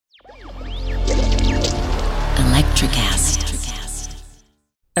Electricast.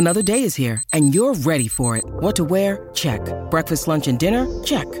 Another day is here, and you're ready for it. What to wear? Check. Breakfast, lunch, and dinner?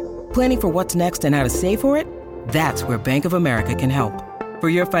 Check. Planning for what's next and how to save for it? That's where Bank of America can help. For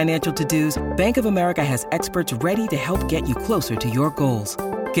your financial to-dos, Bank of America has experts ready to help get you closer to your goals.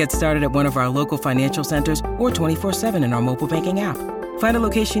 Get started at one of our local financial centers or 24/7 in our mobile banking app. Find a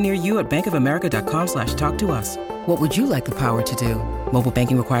location near you at bankofamerica.com/talktous. What would you like the power to do? Mobile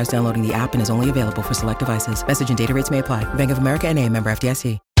banking requires downloading the app and is only available for select devices. Message and data rates may apply. Bank of America N.A., member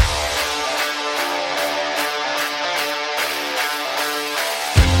FDIC.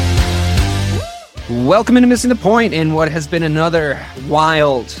 Welcome into Missing the Point in what has been another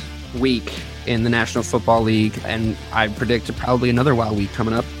wild week in the National Football League, and I predict probably another wild week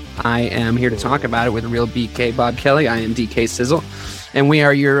coming up. I am here to talk about it with a real BK Bob Kelly. I am DK Sizzle, and we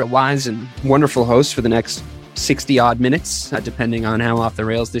are your wise and wonderful hosts for the next 60-odd minutes, depending on how off the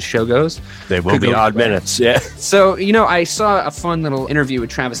rails this show goes. They will be odd minutes, yeah. So, I saw a fun little interview with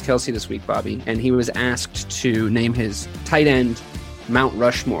Travis Kelce this week, Bobby, and he was asked to name his tight end Mount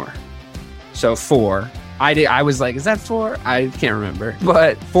Rushmore. So 4. I was like, is that 4? I can't remember.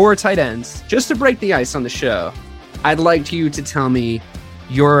 But 4 tight ends. Just to break the ice on the show, I'd like you to tell me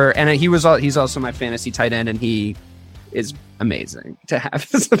he's also my fantasy tight end, and he is amazing to have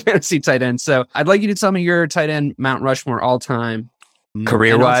as a fantasy tight end. So I'd like you to tell me your tight end Mount Rushmore all time.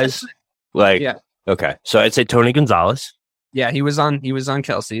 Career-wise? Yeah. Okay. So I'd say Tony Gonzalez. Yeah, he was on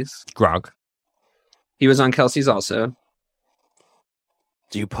Kelce's. Gronk. He was on Kelce's also.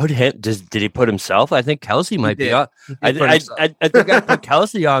 Do you put him? Did he put himself? I think Kelce might be on. I think I put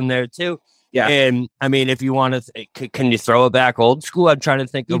Kelce on there too. Yeah. And I mean, if you want to, can you throw it back old school? I'm trying to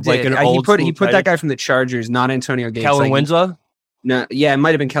think of like an old school. He put that guy from the Chargers, not Antonio Gates. Kellen Winslow? No, yeah, it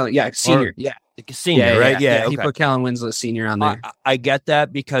might have been Kellen. Yeah, senior. Senior, right? Yeah. He put Kellen Winslow senior on there. I get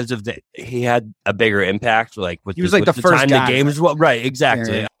that because of he had a bigger impact. Like he was like the first time guy. The game was right.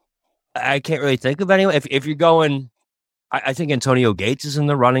 Exactly. Yeah. I can't really think of anyone. If you're going, I think Antonio Gates is in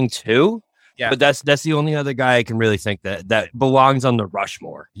the running too. Yeah. But that's the only other guy I can really think that belongs on the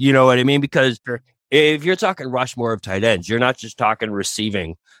Rushmore. You know what I mean? Because if you're talking Rushmore of tight ends, you're not just talking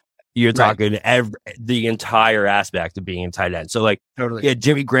receiving. You're talking the entire aspect of being a tight end. So totally. Yeah,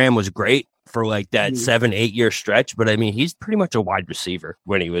 Jimmy Graham was great for like that 7-8 year stretch, but I mean, he's pretty much a wide receiver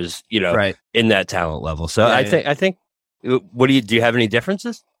when he was, in that talent level. So I think, what do you have any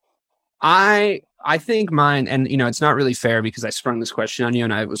differences? I think mine, and it's not really fair because I sprung this question on you,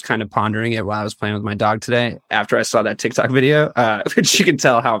 and I was kind of pondering it while I was playing with my dog today after I saw that TikTok video, which you can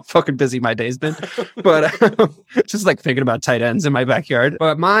tell how fucking busy my day's been. But just like thinking about tight ends in my backyard.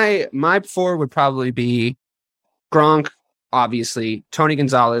 But my 4 would probably be Gronk, obviously, Tony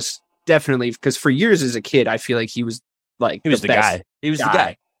Gonzalez, definitely, because for years as a kid, I feel like he was the guy. He was the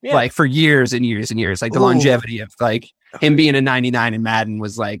guy. Yeah. Like for years and years and years, like the longevity of like him being a 99 in Madden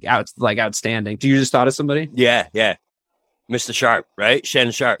was outstanding. Do you just thought of somebody? Yeah. Mr. Sharp, right?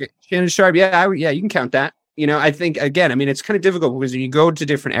 Shannon Sharp. Yeah, you can count that. I think again, I mean, it's kind of difficult because when you go to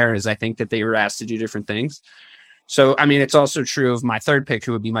different eras, I think that they were asked to do different things. So, I mean, it's also true of my third pick,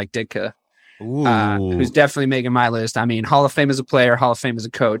 who would be Mike Ditka. Who's definitely making my list. I mean, Hall of Fame as a player, Hall of Fame as a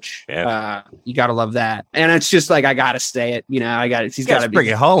coach. Yeah. You gotta love that. And it's just like I gotta say it. He's got to bring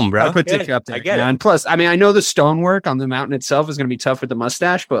it home, bro. I put Dick up there. I get it. And plus, I mean, I know the stonework on the mountain itself is gonna be tough with the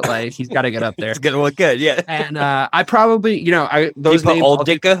mustache, but like he's got to get up there. It's gonna look good, yeah. And I probably, those names. Old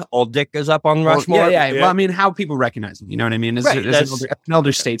Dicka's up on Rushmore. Yeah. Well, I mean, how people recognize him. You know what I mean? As an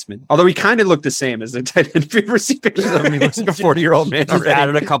elder statesman. Although he kind of looked the same as the tight end. If you ever see pictures of him, he looks like a 40-year-old man. He's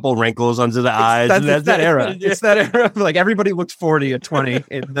added a couple wrinkles under the eyes. That era. It's that era. Like everybody looked 40 at 20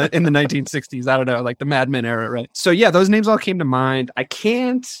 in the 1960s. I don't know, like the Mad Men era, right? So yeah, those names all came to mind. I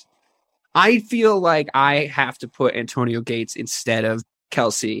feel like I have to put Antonio Gates instead of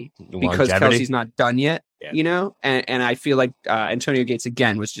Kelce because Kelce's not done yet, and I feel like Antonio Gates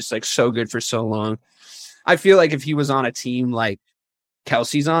again was just like so good for so long. I feel like if he was on a team like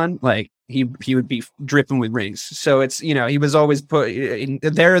Kelce's on, like he would be dripping with rings. So it's, he was always put in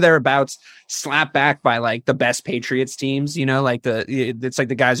thereabouts, slapped back by like the best Patriots teams, it's like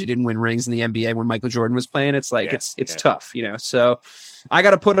the guys who didn't win rings in the NBA when Michael Jordan was playing. It's like, it's tough, so I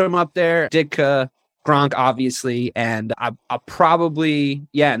got to put him up there. Ditka, Gronk, obviously. And I'll probably,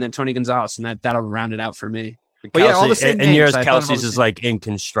 and then Tony Gonzalez, and that'll round it out for me. But all the same and yours, Kelsey's is like in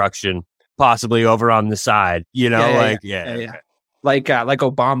construction, possibly over on the side, Like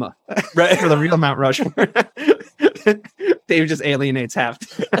Obama, right? For the real Mount Rushmore. Dave just alienates half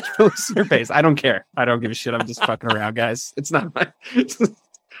the listener base. I don't care. I don't give a shit. I'm just fucking around, guys. It's not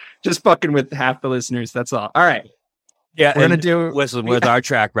just fucking with half the listeners. That's all. All right. Yeah, we're gonna do. Listen, with our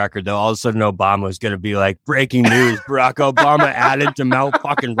track record, though, all of a sudden Obama is gonna be like, breaking news: Barack Obama added to Mount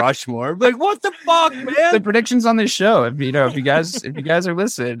fucking Rushmore. Like, what the fuck, man? The predictions on this show, if you guys are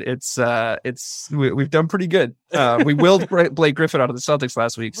listening, we've done pretty good. We willed Blake Griffin out of the Celtics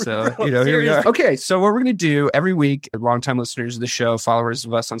last week, so here we are. Okay, so what we're gonna do every week, longtime listeners of the show, followers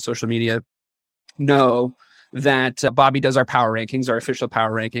of us on social media, know that Bobby does our power rankings, our official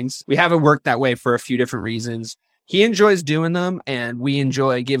power rankings. We haven't worked that way for a few different reasons. He enjoys doing them, and we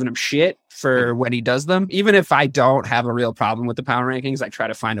enjoy giving him shit for when he does them. Even if I don't have a real problem with the power rankings, I try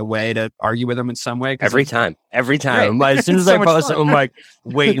to find a way to argue with him in some way. Every time. Right. As soon as I post it, I'm like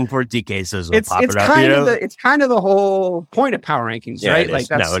waiting for DK sizzle to pop it up. It's kind of the whole point of power rankings, right? Like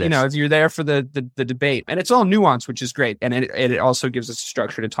that's you're there for the debate, and it's all nuance, which is great, and it also gives us a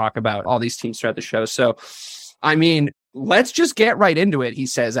structure to talk about all these teams throughout the show. So, I mean, let's just get right into it, he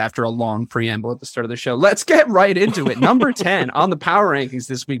says after a long preamble at the start of the show. Let's get right into it. Number 10 on the power rankings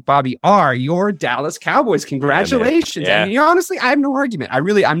this week, Bobby, are your Dallas Cowboys. Congratulations. Yeah. I mean, honestly, I have no argument.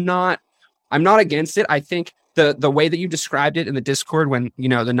 I'm not against it. I think the way that you described it in the Discord when,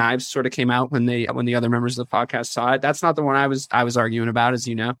 the knives sort of came out when the other members of the podcast saw it, that's not the one I was arguing about, as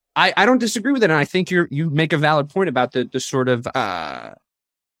you know. I don't disagree with it. And I think you make a valid point about the sort of,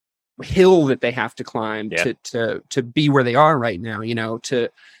 hill that they have to climb to be where they are right now, to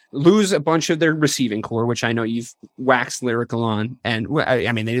lose a bunch of their receiving core, which I know you've waxed lyrical on. And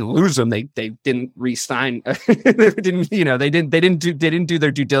I mean, they didn't lose them. They didn't re-sign. They didn't do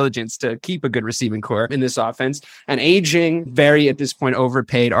their due diligence to keep a good receiving core in this offense. And aging, very at this point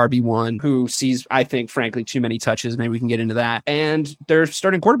overpaid RB1, who sees, I think, frankly, too many touches. Maybe we can get into that. And their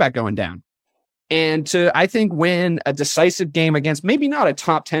starting quarterback going down. And to, I think, win a decisive game against maybe not a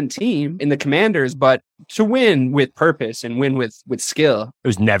top 10 team in the Commanders, but to win with purpose and win with skill. It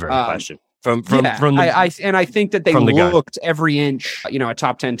was never a question. I think that they looked every inch, a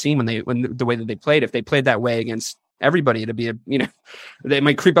top 10 team when the way that they played. If they played that way against everybody, it'd be they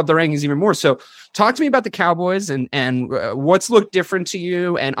might creep up the rankings even more. So talk to me about the Cowboys and what's looked different to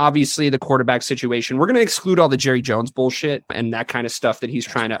you, and obviously the quarterback situation. We're going to exclude all the Jerry Jones bullshit and that kind of stuff that he's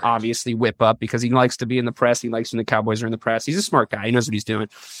trying to obviously whip up because he likes to be in the press. He likes when the Cowboys are in the press. He's a smart guy. He knows what he's doing.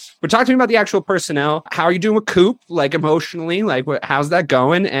 But talk to me about the actual personnel. How are you doing with Coop? Like emotionally, how's that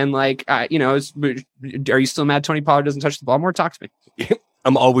going? And are you still mad Tony Pollard doesn't touch the ball more? Talk to me.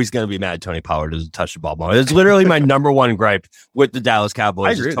 I'm always going to be mad Tony Pollard doesn't touch the ball more. It's literally my number one gripe with the Dallas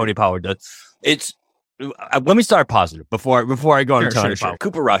Cowboys. Is Tony Pollard does. Let me start positive before I go on Tony Pollard.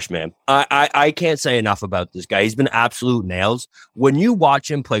 Cooper Rush, man. I can't say enough about this guy. He's been absolute nails. When you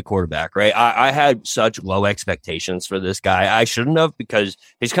watch him play quarterback, right? I had such low expectations for this guy. I shouldn't have, because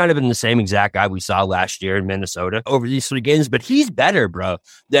he's kind of been the same exact guy we saw last year in Minnesota over these 3 games, but he's better, bro,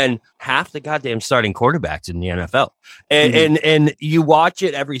 than half the goddamn starting quarterbacks in the NFL. And you watch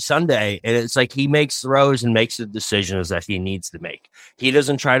it every Sunday, and it's like he makes throws and makes the decisions that he needs to make. He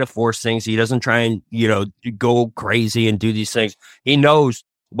doesn't try to force things. He doesn't try and, go crazy and do these things. He knows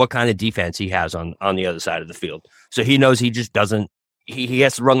what kind of defense he has on the other side of the field. So he knows he just doesn't, he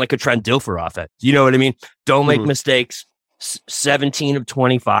has to run like a Trent Dilfer offense. You know what I mean? Don't make mistakes. 17 of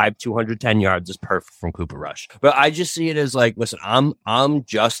 25, 210 yards is perfect from Cooper Rush. But I just see it as like, listen, I'm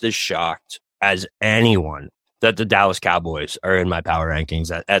just as shocked as anyone that the Dallas Cowboys are in my power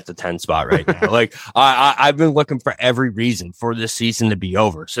rankings at the 10 spot right now. Like I've been looking for every reason for this season to be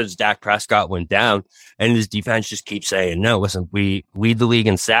over since Dak Prescott went down, and his defense just keeps saying, no, listen, we lead the league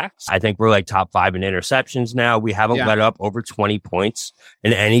in sacks. I think we're like top 5 in interceptions now. We haven't let up over 20 points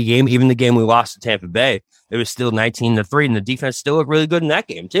in any game. Even the game we lost to Tampa Bay, it was still 19-3, and the defense still looked really good in that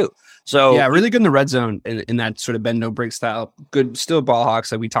game too. So yeah, really good in the red zone in that sort of bend no break style. Good, still ball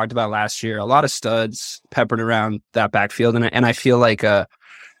hawks like we talked about last year. A lot of studs peppered around that backfield, and I feel like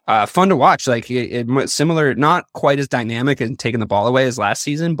fun to watch. Like it similar, not quite as dynamic and taking the ball away as last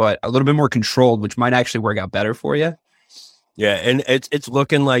season, but a little bit more controlled, which might actually work out better for you. Yeah, and it's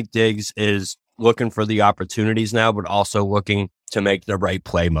looking like Diggs is looking for the opportunities now, but also looking to make the right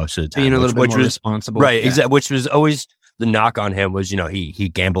play most of the time. Being a little bit more responsible, right? Yeah. Exactly. Which was always the knock on him was,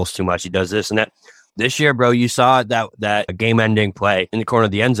 he gambles too much. He does this and that. This year, bro, you saw that game-ending play in the corner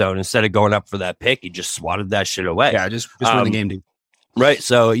of the end zone. Instead of going up for that pick, he just swatted that shit away. Yeah, just win the game, dude. Right.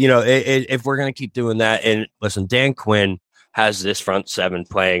 So, if we're going to keep doing that, and listen, Dan Quinn has this front seven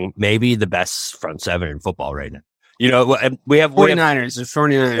playing maybe the best front seven in football right now. We have 49ers.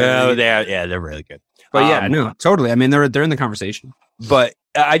 49ers. Oh, they're really good. But no, totally. I mean, they're in the conversation. But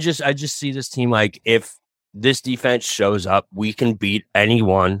I just see this team like, if this defense shows up, we can beat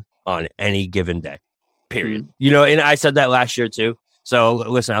anyone on any given day, period. And I said that last year too. So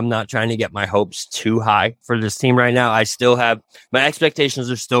listen, I'm not trying to get my hopes too high for this team right now. I still have my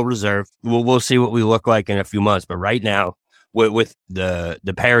expectations are still reserved. We'll see what we look like in a few months. But right now, with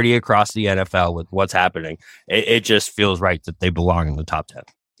the parity across the NFL with what's happening, it just feels right that they belong in the top 10.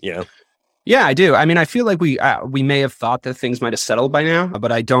 You know? Yeah, I do. I mean, I feel like we may have thought that things might have settled by now,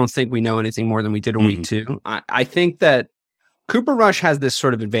 but I don't think we know anything more than we did in week 2. I think that Cooper Rush has this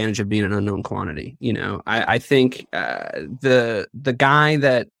sort of advantage of being an unknown quantity. You know, I think the guy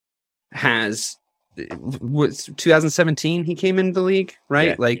that has was 2017 he came into the league, right?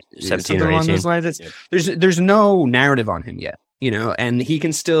 Yeah, like 17 or 18. Those lines. There's no narrative on him yet, you know, and he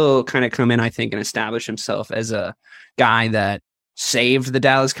can still kind of come in, I think, and establish himself as a guy that saved the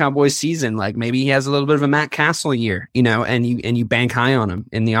Dallas Cowboys season. Like maybe he has a little bit of a Matt Castle year, you know, and you bank high on him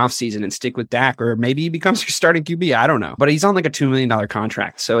in the offseason and stick with Dak, or maybe he becomes your starting QB. I don't know, but he's on like a $2 million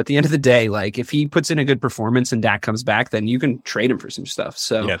contract. So at the end of the day, like if he puts in a good performance and Dak comes back, then you can trade him for some stuff.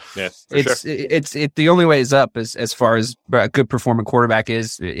 So it's the only way is up as far as a good performing quarterback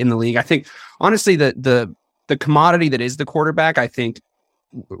is in the league. I think honestly the commodity that is the quarterback, I think,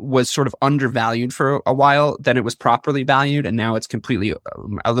 was sort of undervalued for a while, then it was properly valued, and now it's completely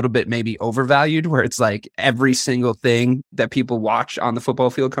a little bit maybe overvalued, where it's like every single thing that people watch on the football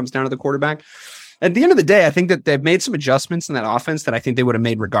field comes down to the quarterback. At the end of the day, I think that they've made some adjustments in that offense that I think they would have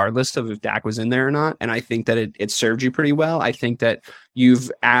made regardless of if Dak was in there or not. And I think that it served you pretty well. I think that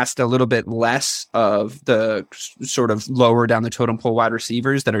you've asked a little bit less of the sort of lower down the totem pole wide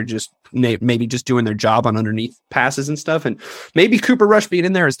receivers that are just maybe just doing their job on underneath passes and stuff. And maybe Cooper Rush being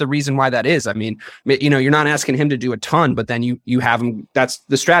in there is the reason why that is. I mean, you know, you're not asking him to do a ton, but then you have him. That's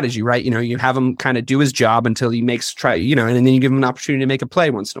the strategy, right? You know, you have him kind of do his job until he and then you give him an opportunity to make a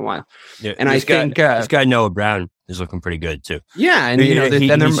play once in a while. Yeah, and I think this guy Noah Brown is looking pretty good too. Yeah, and you know,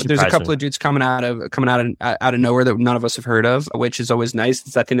 there's a couple of dudes coming out of nowhere that none of us have heard of, which is always nice.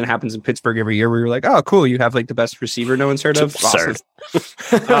 It's that thing that happens in Pittsburgh every year where you're like, oh, cool, you have like the best receiver no one's heard of. Awesome.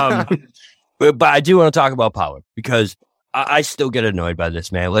 But I do want to talk about Pollard because I still get annoyed by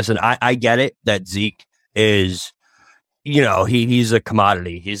this, man. Listen, I get it that Zeke is, you know, he's a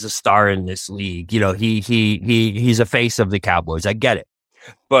commodity. He's a star in this league. You know, he's a face of the Cowboys. I get it,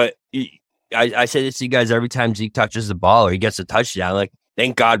 but I say this to you guys every time Zeke touches the ball or he gets a touchdown. Like,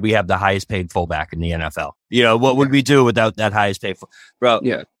 thank God we have the highest paid fullback in the NFL. You know, what would we do without that highest paid bro?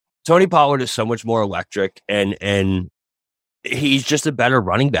 Yeah, Tony Pollard is so much more electric, and he's just a better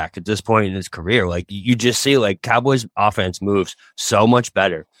running back at this point in his career. Like, you just see, like, Cowboys offense moves so much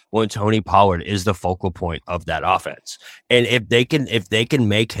better when Tony Pollard is the focal point of that offense. And if they can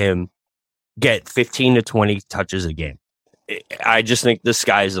make him get 15 to 20 touches a game, I just think the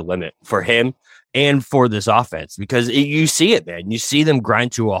sky is the limit for him and for this offense, because you see it, man. You see them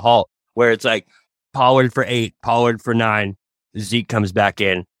grind to a halt where it's like Pollard for 8, Pollard for 9, Zeke comes back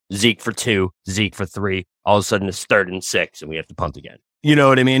in, Zeke for 2, Zeke for 3. All of a sudden it's 3rd and 6 and we have to punt again. You know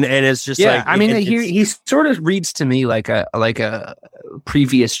what I mean? And it's just like, I mean, he sort of reads to me like a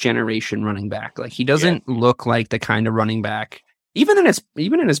previous generation running back. Like, he doesn't look like the kind of running back, even in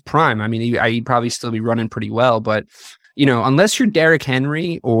his prime. I mean, he'd probably still be running pretty well, but you know, unless you're Derrick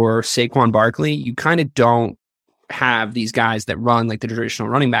Henry or Saquon Barkley, you kind of don't have these guys that run like the traditional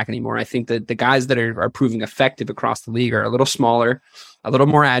running back anymore. I think that the guys that are proving effective across the league are a little smaller, a little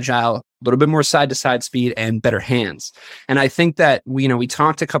more agile, a little bit more side to side speed, and better hands. And I think that we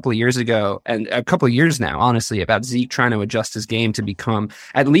talked a couple of years ago and a couple of years now, honestly, about Zeke trying to adjust his game to become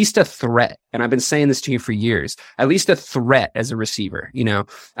at least a threat. And I've been saying this to you for years, at least a threat as a receiver. You know,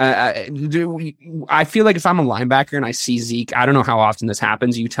 I feel like if I'm a linebacker and I see Zeke, I don't know how often this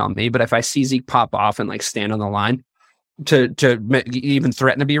happens, you tell me, but if I see Zeke pop off and like stand on the line to even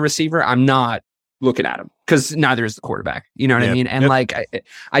threaten to be a receiver, I'm not looking at him, because neither is the quarterback. You know what I mean? And like,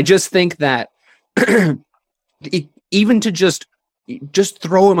 I just think that even to just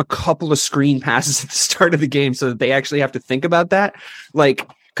throw him a couple of screen passes at the start of the game so that they actually have to think about that. Like,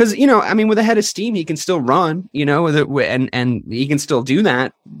 because, you know, I mean, with a head of steam, he can still run, you know, and he can still do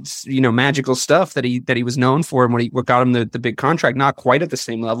that, you know, magical stuff that he was known for, and what got him the big contract. Not quite at the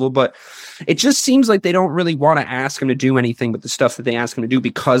same level, but it just seems like they don't really want to ask him to do anything but the stuff that they ask him to do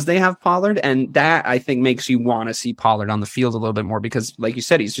because they have Pollard, and that I think makes you want to see Pollard on the field a little bit more because, like you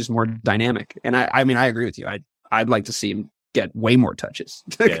said, he's just more dynamic. And I mean, I agree with you. I'd like to see him get way more touches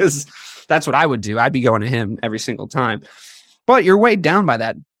because that's what I would do. I'd be going to him every single time. But you're weighed down by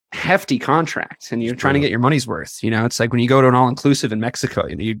that hefty contract and you're trying to get your money's worth. You know, it's like when you go to an all-inclusive in Mexico,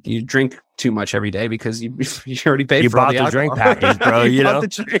 you drink too much every day because you already paid for bought all the drink package, bro. you know,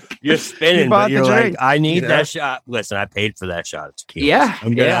 you're spinning, but you're like, I need that shot. Listen, I paid for that shot. It's cute. Yeah,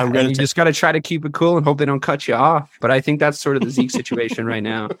 I'm gonna. You just got to try to keep it cool and hope they don't cut you off. But I think that's sort of the Zeke situation right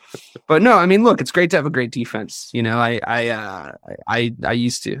now. But no, I mean, look, it's great to have a great defense. You know, I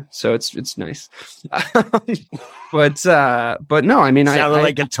used to, so it's nice. but no, I mean, sounded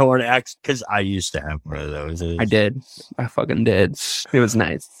like a torn X because I used to have one of those. I did. I fucking did. It was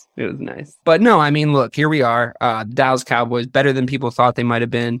nice. But no, I mean, look, here we are. Dallas Cowboys better than people thought they might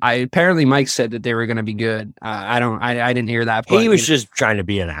have been. Apparently Mike said that they were going to be good. I didn't hear that. He was just trying to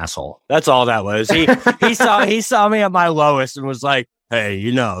be an asshole. That's all that was. He saw me at my lowest and was like, hey,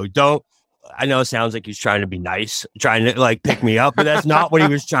 you know, don't. I know it sounds like he's trying to be nice, trying to like pick me up, but that's not what he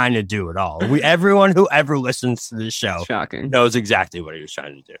was trying to do at all. Everyone who ever listens to this show knows exactly what he was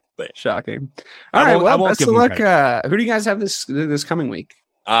trying to do. But shocking. All right, well, best of luck. Who do you guys have this coming week?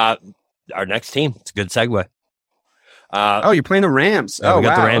 Our next team. It's a good segue. You're playing the Rams. Yeah, we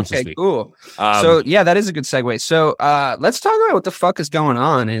got the Rams this week. Cool. So yeah, that is a good segue. So let's talk about what the fuck is going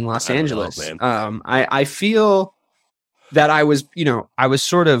on in Los Angeles. I feel that I was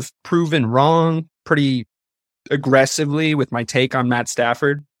sort of proven wrong pretty aggressively with my take on Matt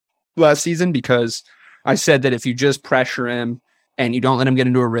Stafford last season, because I said that if you just pressure him and you don't let him get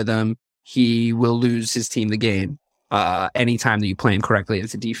into a rhythm, he will lose his team the game anytime that you play him correctly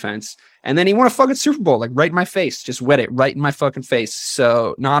as a defense. And then he won a fucking Super Bowl, like right in my face, just wet it right in my fucking face.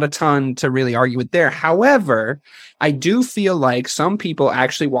 So not a ton to really argue with there. However, I do feel like some people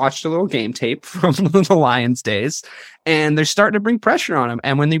actually watched a little game tape from the Lions days, and they're starting to bring pressure on him.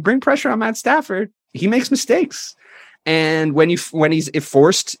 And when they bring pressure on Matt Stafford, he makes mistakes. And when he's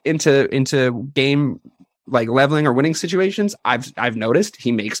forced into game like leveling or winning situations, I've noticed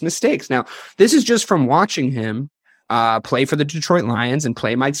he makes mistakes. Now, this is just from watching him play for the Detroit Lions and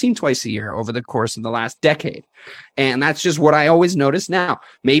play my team twice a year over the course of the last decade. And that's just what I always notice. Now,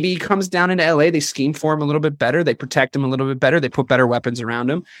 maybe he comes down into LA, they scheme for him a little bit better, they protect him a little bit better, they put better weapons around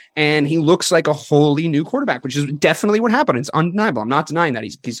him, and he looks like a wholly new quarterback, which is definitely what happened. It's undeniable. I'm not denying that.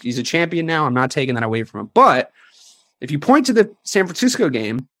 He's a champion now. I'm not taking that away from him. But if you point to the San Francisco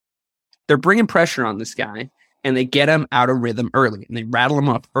game, they're bringing pressure on this guy, and they get him out of rhythm early, and they rattle him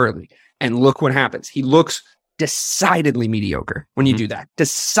up early. And look what happens. He looks decidedly mediocre when you do that.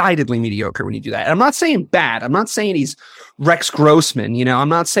 Decidedly mediocre when you do that. And I'm not saying bad. I'm not saying he's Rex Grossman. You know, I'm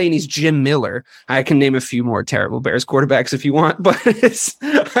not saying he's Jim Miller. I can name a few more terrible Bears quarterbacks if you want, but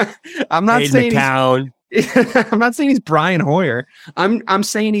I'm not saying I'm not saying he's Brian Hoyer. I'm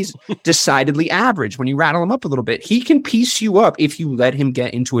saying he's decidedly average. When you rattle him up a little bit, he can piece you up if you let him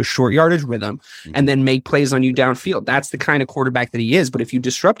get into a short yardage rhythm and then make plays on you downfield. That's the kind of quarterback that he is. But if you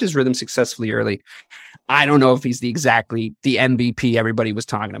disrupt his rhythm successfully early, I don't know if he's the MVP everybody was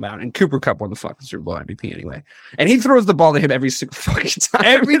talking about. And Cooper Kupp won the fucking Super Bowl MVP anyway. And he throws the ball to him every single fucking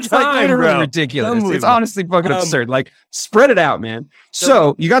time. It's like literally ridiculous. It's honestly fucking absurd. Like, spread it out, man.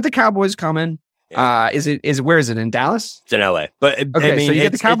 So you got the Cowboys coming. Yeah. Where is it, in Dallas? It's in LA. But okay, I mean, so you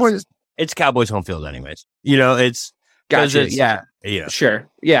get the Cowboys. It's Cowboys home field anyways. You know, it's gotcha. Yeah. Sure.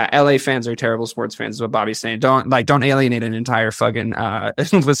 Yeah. LA fans are terrible sports fans, is what Bobby's saying. Don't alienate an entire fucking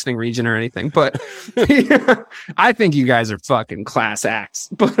listening region or anything. But I think you guys are fucking class acts.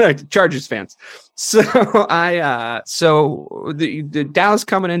 But Chargers fans. So the Dallas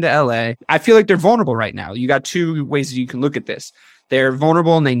coming into LA, I feel like they're vulnerable right now. You got two ways that you can look at this. They're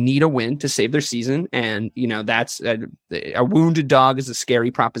vulnerable and they need a win to save their season. And, you know, that's a wounded dog is a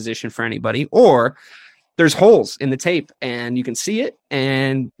scary proposition for anybody. Or there's holes in the tape and you can see it.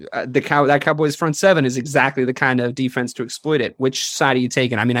 And that Cowboys front seven is exactly the kind of defense to exploit it. Which side are you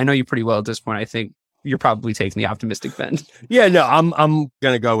taking? I mean, I know you pretty well at this point. I think you're probably taking the optimistic bend. Yeah, no, I'm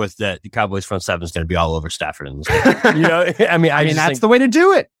going to go with that. The Cowboys front seven is going to be all over Stafford in this game. You know, I mean, that's the way to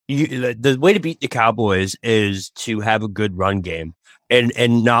do it. The way to beat the Cowboys is to have a good run game.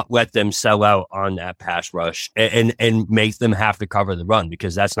 And not let them sell out on that pass rush and make them have to cover the run,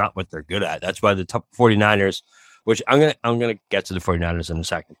 because that's not what they're good at. That's why the top 49ers, which I'm gonna get to the 49ers in a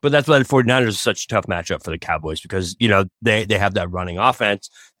second, but that's why the 49ers is such a tough matchup for the Cowboys, because, you know, they have that running offense,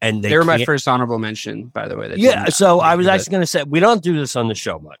 and they were my first honorable mention, by the way. Yeah, so I was actually going to say, we don't do this on the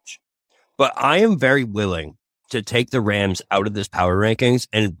show much, but I am very willing to take the Rams out of this power rankings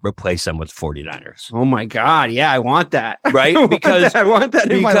and replace them with 49ers. Oh my God. Yeah, I want that. Right? Because I want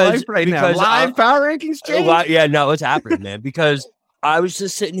that in my life right now. Live power rankings change? Yeah, no, it's happening, man. Because I was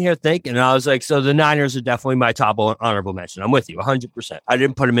just sitting here thinking, and I was like, so the Niners are definitely my top honorable mention. I'm with you 100%. I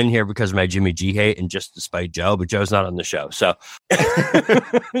didn't put them in here because of my Jimmy G hate and just despite Joe, but Joe's not on the show. So,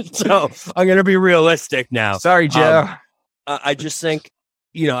 so I'm going to be realistic now. Sorry, Joe. I just think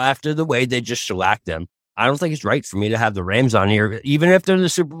after the way they just shellacked them, I don't think it's right for me to have the Rams on here, even if they're the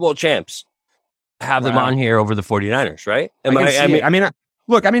Super Bowl champs, have them on here over the 49ers, right?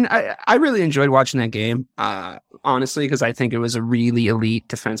 I really enjoyed watching that game, honestly, because I think it was a really elite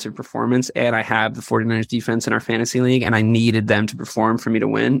defensive performance, and I have the 49ers defense in our fantasy league, and I needed them to perform for me to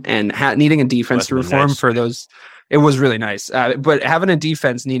win, and needing a defense to perform for those, it was really nice. But having a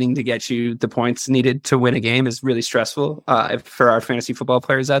defense needing to get you the points needed to win a game is really stressful for our fantasy football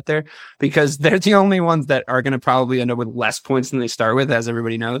players out there, because they're the only ones that are going to probably end up with less points than they start with, as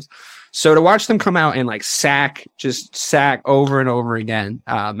everybody knows. So to watch them come out and sack over and over again,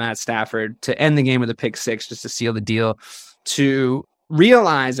 Matt Stafford, to end the game with a pick six just to seal the deal, to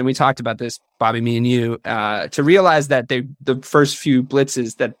realize, and we talked about this, Bobby, me and you, to realize that the first few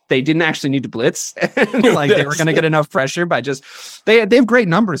blitzes that they didn't actually need to blitz, they were going to get enough pressure by they have great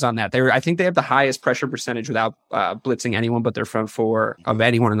numbers on that. I think they have the highest pressure percentage without blitzing anyone but their front four of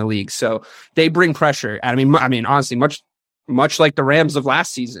anyone in the league. So they bring pressure. I mean, honestly, much like the Rams of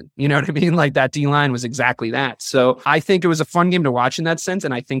last season, you know what I mean? That D-line was exactly that. So I think it was a fun game to watch in that sense.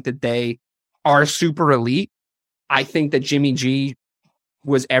 And I think that they are super elite. I think that Jimmy G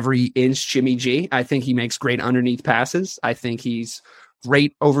was every inch Jimmy G. I think he makes great underneath passes. I think he's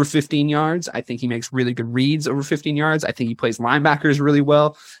great over 15 yards. I think he makes really good reads over 15 yards. I think he plays linebackers really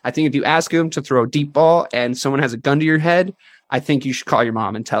well. I think if you ask him to throw a deep ball and someone has a gun to your head, I think you should call your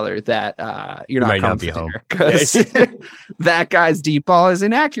mom and tell her that you're not might coming not be home, because that guy's deep ball is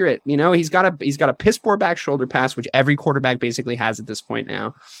inaccurate. He's got a piss poor back shoulder pass, which every quarterback basically has at this point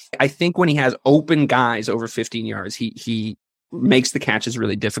now. I think when he has open guys over 15 yards, he makes the catches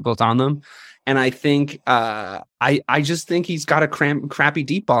really difficult on them. And I think I just think he's got a crappy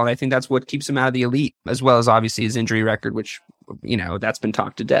deep ball, and I think that's what keeps him out of the elite, as well as obviously his injury record, which that's been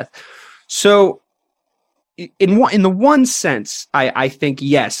talked to death. So in the one sense, I think,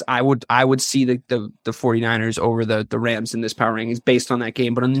 yes, I would see the 49ers over the Rams in this power rankings based on that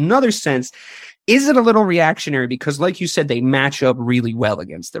game. But in another sense, is it a little reactionary? Because like you said, they match up really well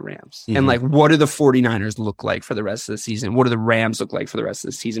against the Rams. Mm-hmm. And what do the 49ers look like for the rest of the season? What do the Rams look like for the rest of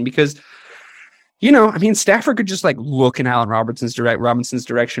the season? Because, Stafford could just look in Allen Robinson's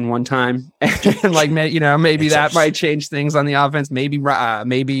direction one time. And maybe that might change things on the offense. Maybe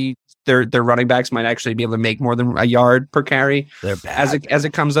their running backs might actually be able to make more than a yard per carry. They're bad. As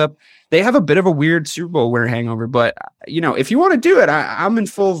it comes up. They have a bit of a weird Super Bowl winner hangover, but if you want to do it, I'm in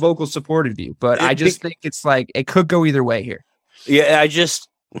full vocal support of you. But I just think it's it could go either way here. Yeah,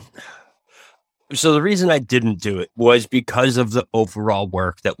 so the reason I didn't do it was because of the overall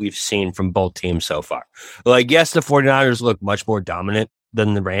work that we've seen from both teams so far. Yes, the 49ers look much more dominant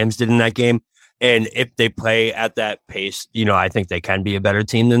than the Rams did in that game. And if they play at that pace, I think they can be a better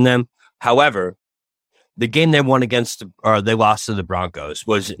team than them. However, the game they won they lost to the Broncos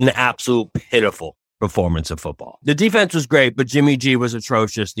was an absolute pitiful performance of football. The defense was great, but Jimmy G was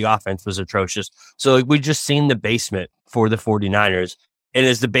atrocious. The offense was atrocious. So we just seen the basement for the 49ers. And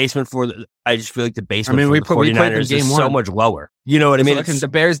is the basement I just feel like the basement for the 49ers is so much lower. You know what I mean?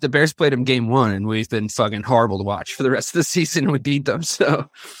 The Bears played them game one, and we've been fucking horrible to watch for the rest of the season, and we beat them. So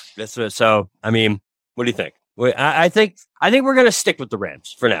what do you think? I think we're going to stick with the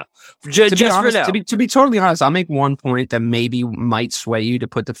Rams for now. Just for now. To be totally honest, I'll make one point that maybe might sway you to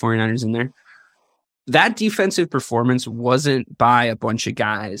put the 49ers in there. That defensive performance wasn't by a bunch of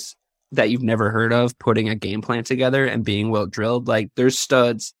guys that you've never heard of putting a game plan together and being well drilled. There's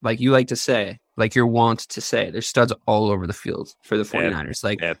studs, like you like to say, like you're wont to say, there's studs all over the field for the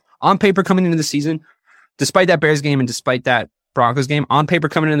 49ers. On paper coming into the season, despite that Bears game and despite that Broncos game, on paper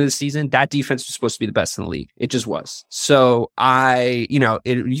coming into the season, that defense was supposed to be the best in the league. It just was. So you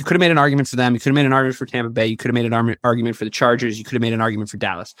could have made an argument for them. You could have made an argument for Tampa Bay. You could have made an argument for the Chargers. You could have made an argument for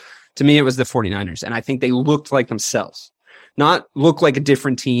Dallas. To me, it was the 49ers. And I think they looked like themselves. Not look like a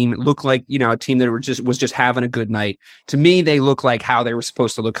different team, look like, a team that was just having a good night. To me, they look like how they were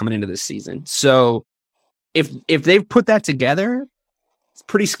supposed to look coming into this season. So if they've put that together, it's a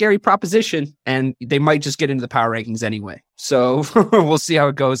pretty scary proposition, and they might just get into the power rankings anyway. So we'll see how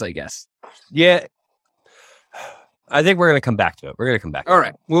it goes, I guess. Yeah. I think we're going to come back to it. All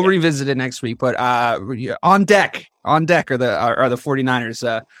right. We'll revisit it next week, but on deck are the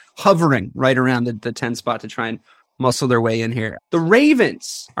 49ers hovering right around the 10 spot to try and muscle their way in here. The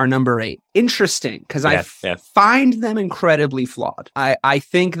Ravens are number 8. Interesting, because I find them incredibly flawed. I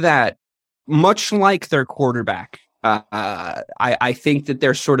think that much like their quarterback, I think that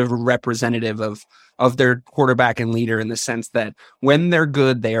they're sort of representative of their quarterback and leader in the sense that when they're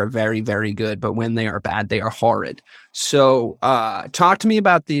good, they are very, very good, but when they are bad, they are horrid. So talk to me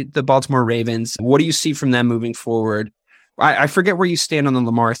about the Baltimore Ravens. What do you see from them moving forward? I forget where you stand on the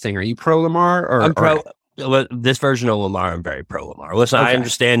Lamar thing. Are you pro Lamar or I'm pro? This version of Lamar, I'm very pro Lamar. Listen, okay. I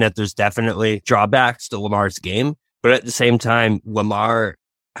understand that there's definitely drawbacks to Lamar's game, but at the same time, Lamar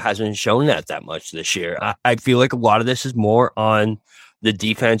hasn't shown that much this year. I feel like a lot of this is more on the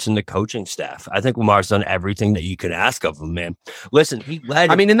defense and the coaching staff. I think Lamar's done everything that you could ask of him, man. Listen, he led.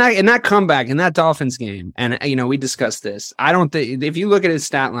 I mean, in that comeback, in that Dolphins game, and we discussed this. I don't think if you look at his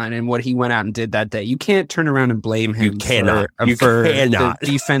stat line and what he went out and did that day, you can't turn around and blame him. You cannot. For the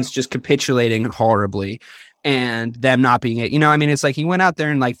defense just capitulating horribly and them not being it. I mean, it's like he went out there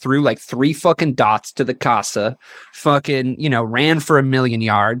and like threw like 3 fucking dots to the casa, fucking, ran for 1,000,000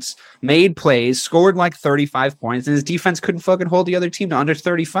 yards, made plays, scored like 35 points, and his defense couldn't fucking hold the other team to under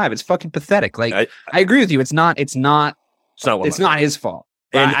 35. It's fucking pathetic. Like I agree with you. It's not his fault.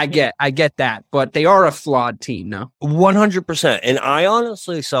 And I get that, but they are a flawed team, no? 100%. And I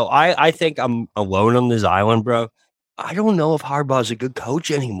honestly, I think I'm alone on this island, bro. I don't know if Harbaugh's a good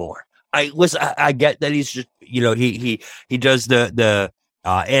coach anymore. I get that he's just, he does the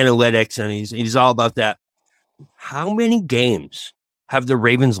analytics and he's all about that. How many games have the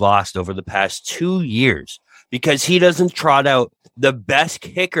Ravens lost over the past 2 years because he doesn't trot out the best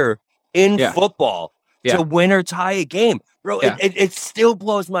kicker in football to win or tie a game? Bro, it still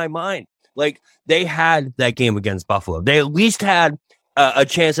blows my mind. Like, they had that game against Buffalo. They at least had a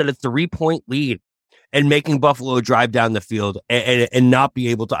chance at a 3-point lead and making Buffalo drive down the field and not be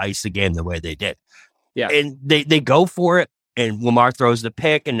able to ice the game the way they did. Yeah. And they go for it, and Lamar throws the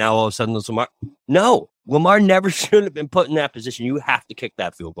pick, and now all of a sudden it's Lamar. No, Lamar never should have been put in that position. You have to kick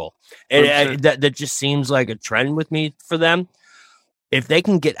that field goal. And that just seems like a trend with me for them. If they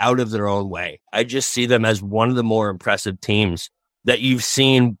can get out of their own way, I just see them as one of the more impressive teams that you've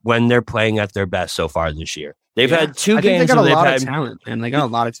seen when they're playing at their best so far this year. They've had 2 games. They got a lot of talent, and they got a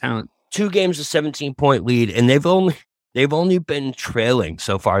lot of talent. 2 games, a 17-point lead, and they've only been trailing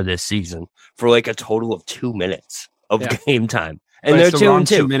so far this season for like a total of 2 minutes of game time, and they're 2-2.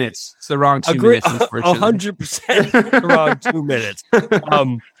 2 minutes. It's the wrong 2 minutes. 100% the wrong 2 minutes.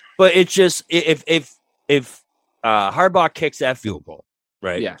 But it's just if Harbaugh kicks that field goal,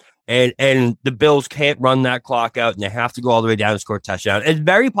 right? Yeah. And the Bills can't run that clock out, and they have to go all the way down and score a touchdown. It's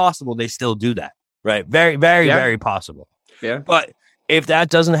very possible they still do that, right? Very, very, very possible. Yeah. But if that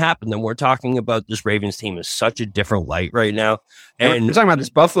doesn't happen, then we're talking about this Ravens team is such a different light right now. And we're talking about this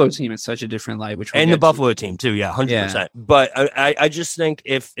Buffalo team is such a different light, and the Buffalo team too. Yeah, 100%. But I just think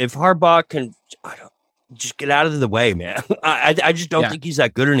if Harbaugh can just get out of the way, man, I just don't think he's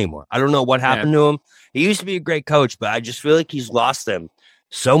that good anymore. I don't know what happened to him. He used to be a great coach, but I just feel like he's lost them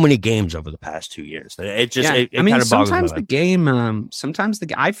so many games over the past 2 years. It kind of sometimes the game,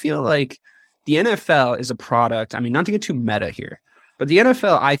 I feel like the NFL is a product. I mean, not to get too meta here, but the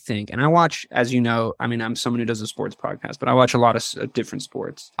NFL, I think, and I watch, as you know, I mean, I'm someone who does a sports podcast, but I watch a lot of different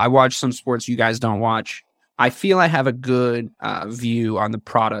sports. I watch some sports you guys don't watch. I feel I have a good view on the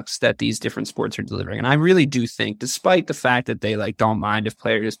products that these different sports are delivering. And I really do think, despite the fact that they don't mind if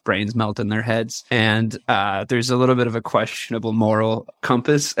players' brains melt in their heads, and there's a little bit of a questionable moral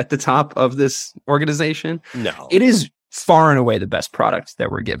compass at the top of this organization, it is far and away the best product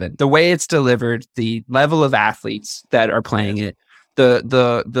that we're given. The way it's delivered, the level of athletes that are playing it,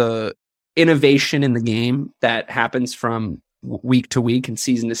 the innovation in the game that happens from week to week and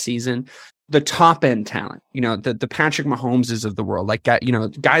season to season, the top end talent, the Patrick Mahomeses of the world,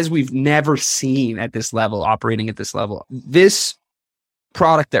 guys we've never seen at this level, operating at this level. This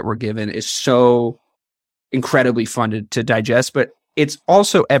product that we're given is so incredibly fun to digest, but it's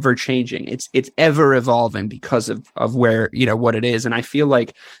also ever changing. It's ever evolving because of where, what it is. And I feel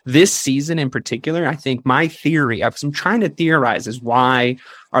like this season in particular, I think my theory, I'm trying to theorize, is why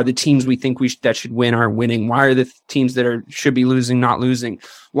are the teams we think that should win are winning? Why are the teams that should be losing not losing?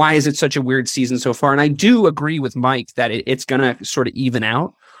 Why is it such a weird season so far? And I do agree with Mike that it's going to sort of even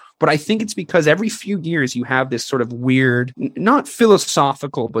out. But I think it's because every few years you have this sort of weird, not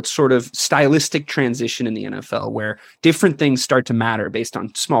philosophical, but sort of stylistic transition in the NFL where different things start to matter based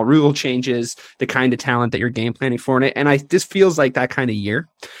on small rule changes, the kind of talent that you're game planning for. And this feels like that kind of year.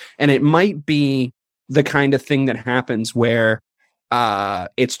 And it might be the kind of thing that happens where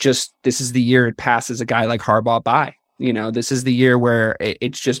it's just, this is the year it passes a guy like Harbaugh by. This is the year where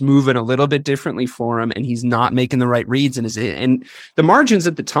it's just moving a little bit differently for him, and he's not making the right reads. And the margins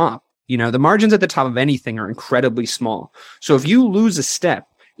at the top, the margins at the top of anything are incredibly small. So if you lose a step,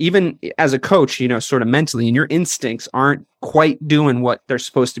 even as a coach, sort of mentally, and your instincts aren't quite doing what they're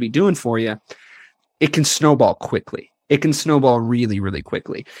supposed to be doing for you, it can snowball quickly. it can snowball really, really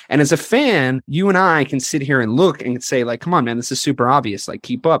quickly. And as a fan, you and I can sit here and look and say, like, come on, man, this is super obvious. Like,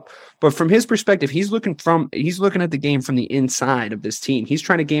 keep up. But from his perspective, he's looking at the game from the inside of this team. He's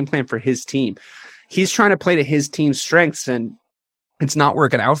trying to game plan for his team. He's trying to play to his team's strengths, and it's not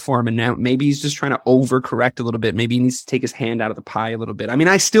working out for him. And now maybe he's just trying to overcorrect a little bit. Maybe he needs to take his hand out of the pie a little bit. I mean,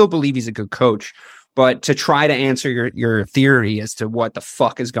 I still believe he's a good coach. But to try to answer your theory as to what the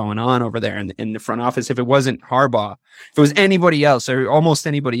fuck is going on over there in the front office, if it wasn't Harbaugh, if it was anybody else or almost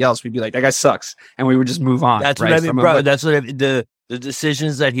anybody else, we'd be like, that guy sucks, and we would just move on. That's right? What I mean, bro. That's what the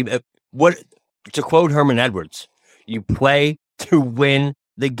decisions that to quote Herman Edwards, you play to win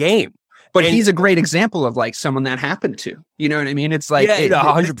the game. But he's a great example of like someone that happened to. You know what I mean? It's like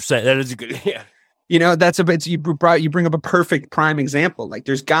 100%. That is a good. Yeah. You know, you bring up a perfect prime example. Like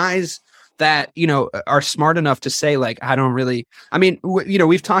there's guys that, you know, are smart enough to say, like, I don't really, I mean, you know,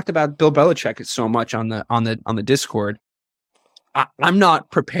 we've talked about Bill Belichick so much on the Discord. I'm not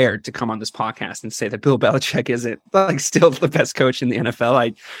prepared to come on this podcast and say that Bill Belichick isn't like still the best coach in the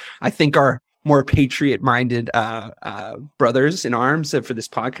NFL. I think our more patriot-minded brothers in arms for this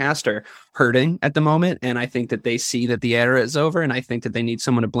podcast are hurting at the moment, and I think that they see that the era is over, and I think that they need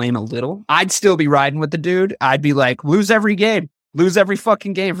someone to blame a little. I'd still be riding with the dude. I'd be like, lose every game. Lose every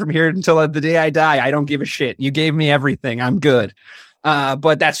fucking game from here until the day I die. I don't give a shit. You gave me everything. I'm good.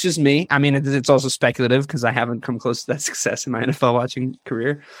 But that's just me. I mean, it's also speculative because I haven't come close to that success in my NFL watching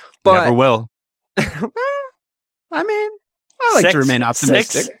career. But never will. I mean, I like to remain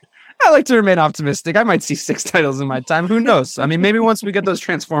optimistic. I might see 6 titles in my time. Who knows? I mean, maybe once we get those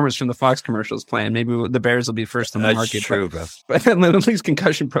Transformers from the Fox commercials playing, maybe the Bears will be first in the market. That's true, bro. But at least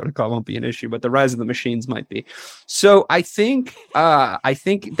concussion protocol won't be an issue, but the rise of the machines might be. So I think that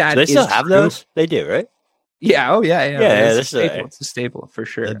do they still have those? They do, right? Yeah. Oh, yeah. Yeah, it's a staple for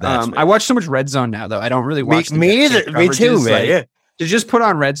sure. I watch so much Red Zone now, though. I don't really watch me either. Me too, man. Like, yeah. To just put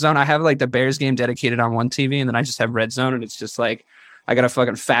on Red Zone, I have like the Bears game dedicated on one TV, and then I just have Red Zone, and it's just like I got a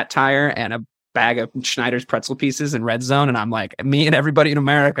fucking fat tire and a bag of Schneider's pretzel pieces in Red Zone, and I'm like, me and everybody in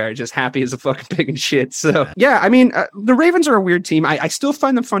America are just happy as a fucking pig and shit. So yeah, I mean, the Ravens are a weird team. I still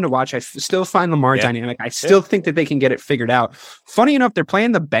find them fun to watch. I still find Lamar dynamic. I still think that they can get it figured out. Funny enough, they're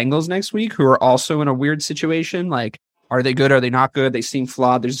playing the Bengals next week, who are also in a weird situation. Like, are they good? Are they not good? They seem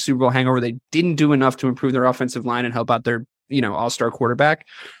flawed. There's a Super Bowl hangover. They didn't do enough to improve their offensive line and help out their, you know, all-star quarterback.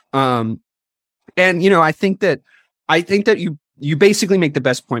 And you know, I think that you basically make the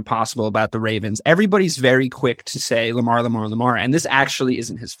best point possible about the Ravens. Everybody's very quick to say Lamar, and this actually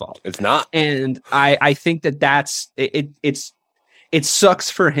isn't his fault. It's not. And I think that's it sucks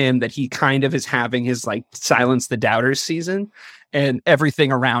for him that he kind of is having his like silence the doubters season, and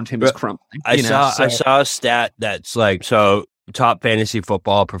everything around him is crumbling. I saw a stat that's like, so top fantasy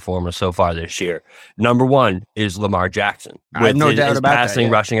football performer so far this year. Number 1 is Lamar Jackson. I have no doubt about passing,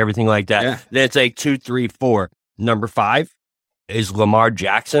 that, rushing, everything like that. Yeah. Then it's like 2, 3, 4. Number 5 is Lamar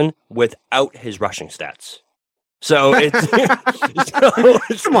Jackson without his rushing stats. So it's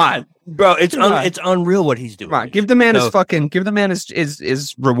come on, bro. It's unreal what he's doing. Come on, give the man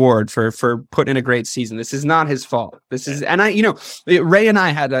his reward for putting in a great season. This is not his fault. This is, and Ray and I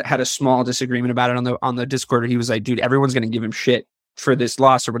had a small disagreement about it on the Discord. He was like, dude, everyone's gonna give him shit for this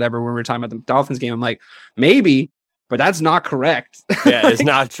loss or whatever when we were talking about the Dolphins game. I'm like, maybe. But that's not correct. Yeah, it's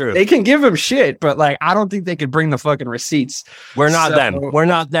not true. They can give him shit, but like, I don't think they could bring the fucking receipts. We're not them. We're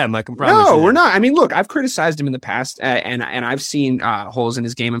not them. I can promise. No, we're not. I mean, look, I've criticized him in the past, and I've seen holes in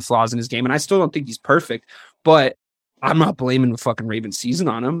his game and flaws in his game, and I still don't think he's perfect. But I'm not blaming the fucking Ravens season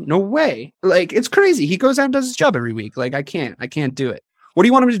on him. No way. Like, it's crazy. He goes out and does his job every week. Like, I can't do it. What do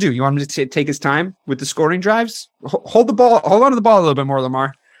you want him to do? You want him to take his time with the scoring drives? Hold on to the ball a little bit more,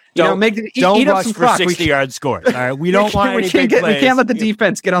 Lamar. Don't rush for 60-yard scores. All right, we don't want any big plays. We can't let the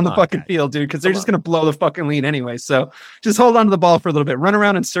defense get on the fucking field, dude, because they're just going to blow the fucking lead anyway. So just hold on to the ball for a little bit. Run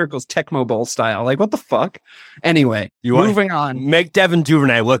around in circles, Tecmo Bowl style. Like, what the fuck? Anyway, moving on. Make Devin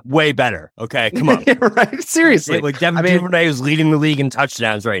Duvernay look way better. Okay, come on. Right? Seriously. Like, Devin Duvernay is leading the league in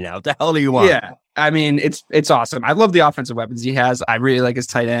touchdowns right now. What the hell do you want? Yeah. I mean, it's awesome. I love the offensive weapons he has. I really like his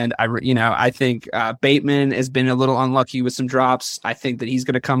tight end. I think Bateman has been a little unlucky with some drops. I think that he's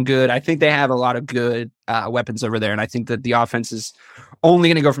going to come good. I think they have a lot of good weapons over there, and I think that the offense is only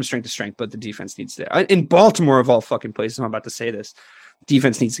going to go from strength to strength, but the defense needs to. In Baltimore, of all fucking places, I'm about to say this,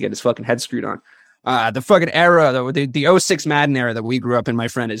 defense needs to get his fucking head screwed on. The fucking era, the 06 Madden era that we grew up in, my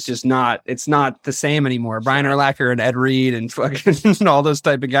friend, is just it's not the same anymore. Brian Urlacher and Ed Reed and fucking all those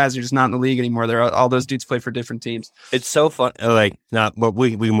type of guys are just not in the league anymore. All those dudes play for different teams. It's so fun. Like,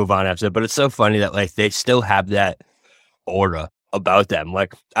 we move on after that, but it's so funny that like they still have that aura about them.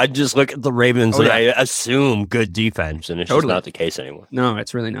 Like, I just look at the Ravens and I assume good defense, and it's just not the case anymore. No,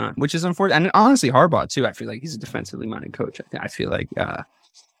 it's really not, which is unfortunate. And honestly, Harbaugh too. I feel like he's a defensively minded coach. I feel like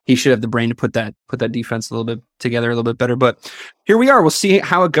he should have the brain to put that defense a little bit together a little bit better. But here we are. We'll see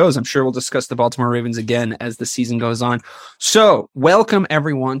how it goes. I'm sure we'll discuss the Baltimore Ravens again as the season goes on. So welcome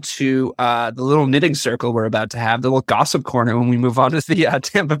everyone to the little knitting circle we're about to have, the little gossip corner when we move on to the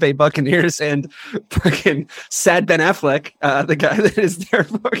Tampa Bay Buccaneers and fucking sad Ben Affleck, the guy that is their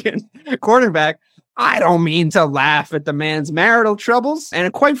fucking quarterback. I don't mean to laugh at the man's marital troubles.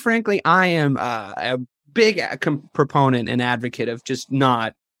 And quite frankly, I am a big proponent and advocate of just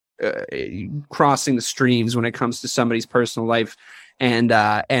not crossing the streams when it comes to somebody's personal life and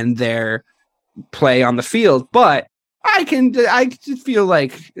their play on the field. But I feel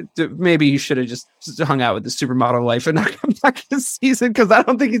like maybe you should have just hung out with the supermodel wife and not come back this season, because I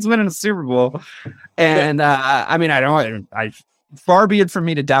don't think he's winning a Super Bowl. And I mean, I far be it from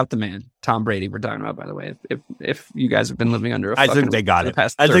me to doubt the man, Tom Brady. We're talking about, by the way, if you guys have been living under a I think they got it.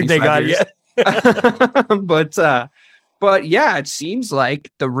 I think they got it. But yeah, it seems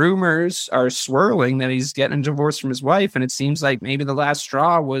like the rumors are swirling that he's getting a divorce from his wife, and it seems like maybe the last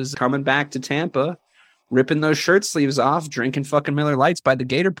straw was coming back to Tampa, ripping those shirt sleeves off, drinking fucking Miller Lights by the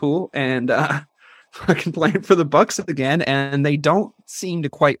Gator Pool, and fucking playing for the Bucs again. And they don't seem to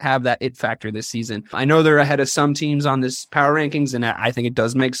quite have that it factor this season. I know they're ahead of some teams on this power rankings, and I think it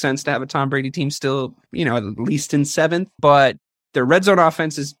does make sense to have a Tom Brady team still, at least in 7th. But their red zone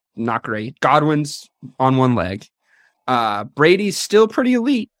offense is not great. Godwin's on one leg. Brady's still pretty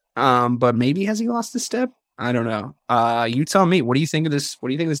elite, but maybe has he lost a step? I don't know. You tell me. What do you think of this? What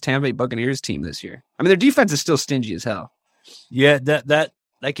do you think of this Tampa Bay Buccaneers team this year? I mean, their defense is still stingy as hell. Yeah, that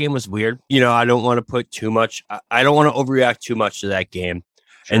game was weird. I don't want to put too much. I don't want to overreact too much to that game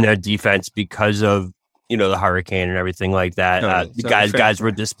and their defense because of the hurricane and everything like that. The guys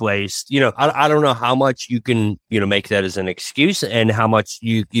were displaced. I don't know how much you can make that as an excuse and how much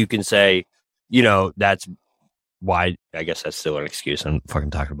you can say that's why. I guess that's still an excuse I'm fucking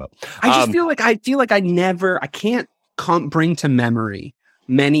talking about. I just feel like I can't bring to memory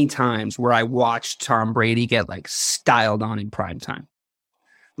many times where I watched Tom Brady get like styled on in prime time.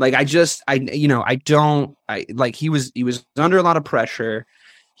 Like he was under a lot of pressure.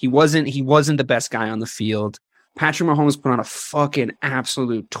 He wasn't the best guy on the field. Patrick Mahomes put on a fucking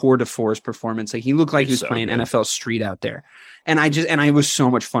absolute tour de force performance. Like he looked like he was playing NFL Street out there. And it was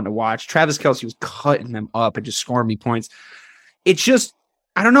so much fun to watch. Travis Kelce was cutting them up and just scoring me points. It's just,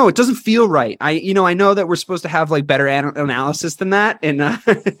 I don't know. It doesn't feel right. I know that we're supposed to have like better analysis than that. And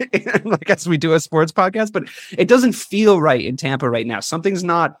like as we do a sports podcast, but it doesn't feel right in Tampa right now. Something's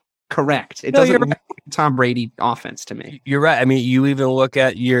not correct. It doesn't look like Tom Brady offense to me. You're right. I mean, you even look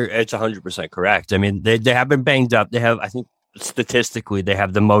at it's 100% correct. I mean, they have been banged up. They have, I think statistically, they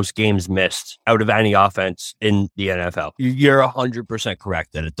have the most games missed out of any offense in the NFL. You're 100%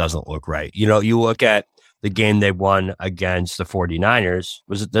 correct that it doesn't look right. You look at the game they won against the 49ers.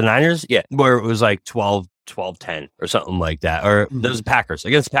 Was it the Niners? Yeah. Where it was like 12-10 or something like that. Or those Packers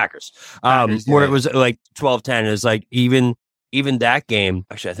against Packers. Where it was like 12-10 is like even that game.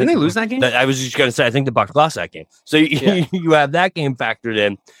 Actually, I think didn't they lose that game? I was just going to say, I think the Bucs lost that game. So you have that game factored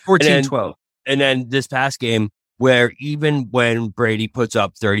in. 14-12. And then this past game where even when Brady puts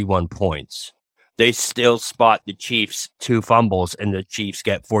up 31 points, they still spot the Chiefs 2 fumbles and the Chiefs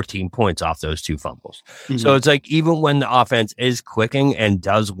get 14 points off those 2 fumbles. Mm-hmm. So it's like, even when the offense is clicking and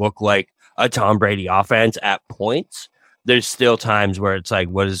does look like a Tom Brady offense at points, there's still times where it's like,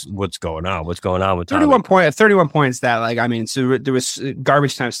 what's going on? What's going on with Tom? 31 points that, like, I mean, so there was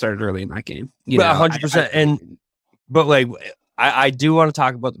garbage time started early in that game. 100%. But like, I do want to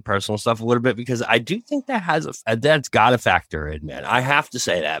talk about the personal stuff a little bit, because I do think that's got to factor in, man. I have to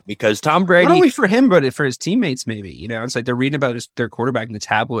say that, because Tom Brady, not only for him, but for his teammates, maybe, it's like they're reading about their quarterback in the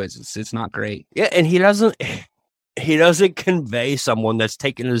tabloids. It's not great. Yeah. And he doesn't convey someone that's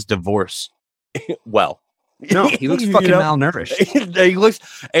taken his divorce well. No, he looks fucking malnourished. He looks,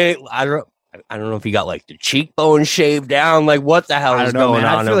 I don't know if he got like the cheekbone shaved down. Like, what the hell is going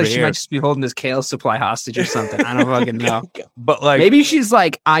on? I feel like she might just be holding his kale supply hostage or something. I don't fucking know. But like, maybe she's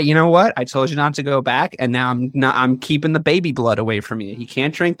like, you know what? I told you not to go back, and now I'm keeping the baby blood away from you. You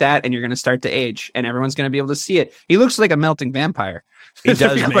can't drink that, and you're going to start to age, and everyone's going to be able to see it. He looks like a melting vampire. He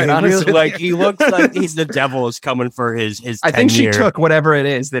does. He looks like he's the devil is coming for his. I think she took whatever it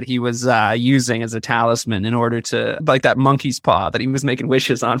is that he was using as a talisman in order to, like, that monkey's paw that he was making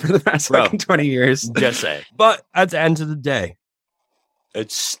wishes on for the past fucking 20 years. Just say. But at the end of the day,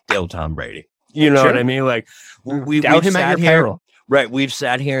 it's still Tom Brady. You know what I mean? Like, doubt him at your peril. Right. We've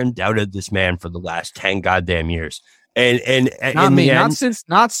sat here and doubted this man for the last 10 goddamn years. And not me, not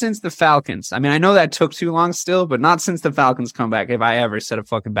since the Falcons. I mean, I know that took too long still, but not since the Falcons come back have I ever said a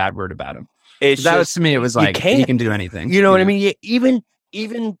fucking bad word about him. That was, to me, it was like, he can do anything. You know what I mean?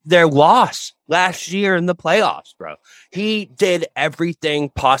 Even their loss last year in the playoffs, bro. He did everything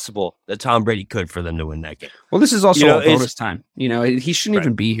possible that Tom Brady could for them to win that game. Well, this is also a bonus time. He shouldn't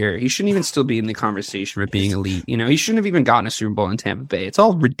even be here. He shouldn't even still be in the conversation with being elite. He shouldn't have even gotten a Super Bowl in Tampa Bay. It's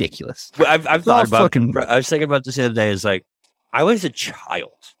all ridiculous. I've thought about I was thinking about this the other day. Is like, I was a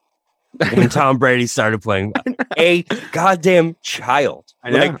child when Tom Brady started playing. A goddamn child. I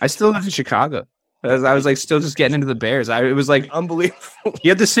know. Like, I still live in Chicago. I was like still just getting into the Bears. It was like unbelievable. He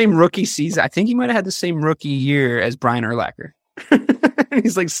had the same rookie season. I think he might have had the same rookie year as Brian Urlacher.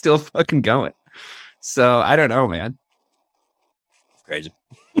 He's like still fucking going. So I don't know, man. Crazy.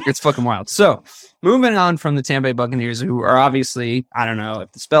 It's fucking wild. So moving on from the Tampa Bay Buccaneers, who are obviously, I don't know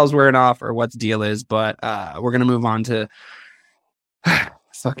if the spell's wearing off or what the deal is, but we're gonna move on to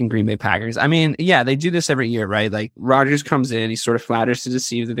fucking Green Bay Packers. I mean, yeah, they do this every year, right? Like Rodgers comes in, he sort of flatters to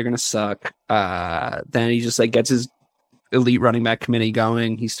deceive that they're gonna suck. Then he just like gets his elite running back committee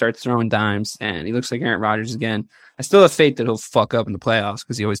going. He starts throwing dimes, and he looks like Aaron Rodgers again. I still have faith that he'll fuck up in the playoffs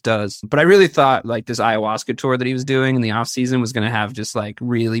because he always does. But I really thought like this ayahuasca tour that he was doing in the offseason was going to have just like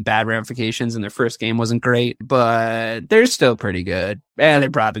really bad ramifications, and their first game wasn't great, but they're still pretty good. And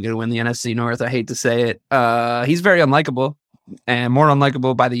they're probably going to win the NFC North. I hate to say it. He's very unlikable and more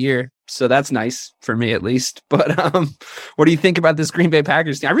unlikable by the year. So that's nice for me, at least. But what do you think about this Green Bay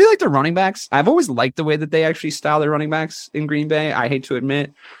Packers team? I really like their running backs. I've always liked the way that they actually style their running backs in Green Bay. I hate to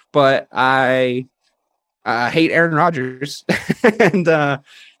admit, but I hate Aaron Rodgers, and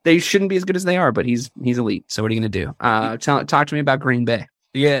they shouldn't be as good as they are. But he's elite. So what are you going to do? Talk to me about Green Bay.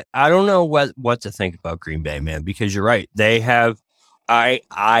 Yeah, I don't know what to think about Green Bay, man, because you're right. They have.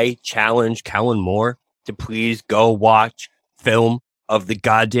 I challenge Kellen Moore to please go watch film of the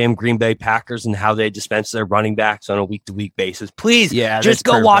goddamn Green Bay Packers and how they dispense their running backs on a week-to-week basis. Please, just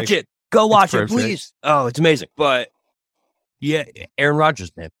go watch it. Go watch it, please. Oh, it's amazing. But yeah, Aaron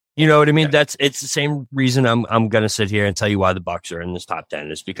Rodgers, man. You know what I mean? Yeah. It's the same reason I'm gonna sit here and tell you why the Bucs are in this top 10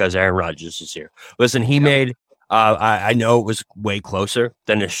 is because Aaron Rodgers is here. Listen, he made. I know it was way closer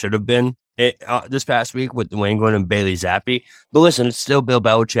than it should have been. This past week with New England and Bailey Zappi, but listen, it's still Bill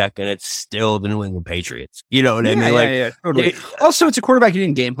Belichick and it's still the New England Patriots. You know what I mean? Yeah, totally. Also, it's a quarterback you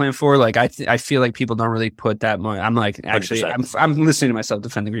didn't game plan for. Like I feel like people don't really put that much. I'm like, actually, I'm listening to myself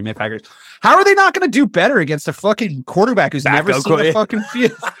defend the Green Bay Packers. How are they not going to do better against a fucking quarterback who's never seen a fucking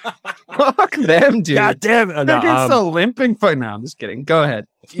field? Fuck them, dude. God damn it! They're against the limping foot. No, I'm just kidding. Go ahead.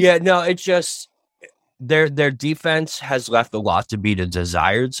 Yeah, no, it's just. Their defense has left a lot to be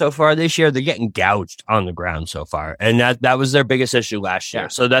desired so far this year. They're getting gouged on the ground so far, and that was their biggest issue last year. Yeah.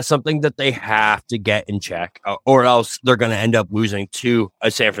 So that's something that they have to get in check, or else they're going to end up losing to a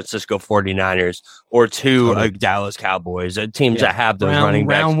San Francisco 49ers or to a Dallas Cowboys, teams that have those running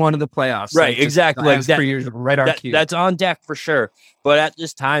backs. Round one of the playoffs. Right, exactly. Like that, 3 years, right that's on deck for sure. But at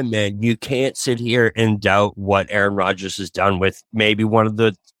this time, man, you can't sit here and doubt what Aaron Rodgers has done with maybe one of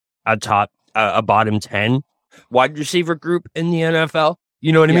the top a bottom 10 wide receiver group in the NFL.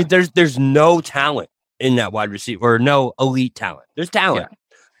 You know what I mean? There's no talent in that wide receiver, or no elite talent. There's talent,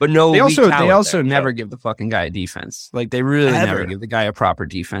 but no. They also never give the fucking guy a defense. Like they really never give the guy a proper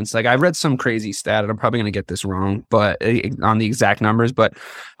defense. Like I read some crazy stat, and I'm probably gonna get this wrong, but on the exact numbers. But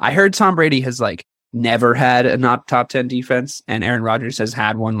I heard Tom Brady has like never had a not top 10 defense, and Aaron Rodgers has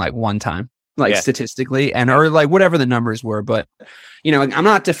had one like one time. Like statistically, and or like whatever the numbers were, but like, I'm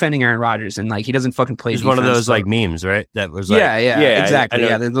not defending Aaron Rodgers, and like he doesn't fucking play. It's one of those like memes, right? That was like, exactly.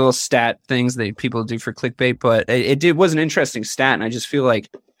 The little stat things that people do for clickbait, but it was an interesting stat, and I just feel like,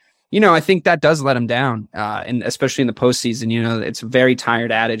 I think that does let him down, and especially in the postseason. It's a very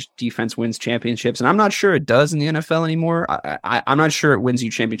tired adage: defense wins championships, and I'm not sure it does in the NFL anymore. I'm not sure it wins you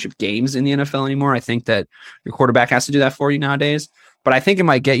championship games in the NFL anymore. I think that your quarterback has to do that for you nowadays. But I think it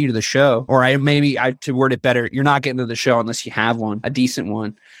might get you to the show, or to word it better, you're not getting to the show unless you have one, a decent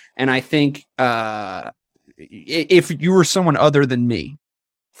one. And I think if you were someone other than me,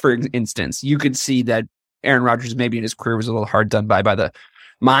 for instance, you could see that Aaron Rodgers maybe in his career was a little hard done by the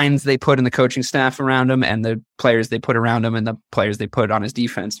minds they put in the coaching staff around him and the players they put around him and the players they put on his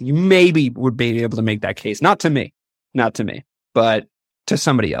defense. You maybe would be able to make that case. Not to me, but to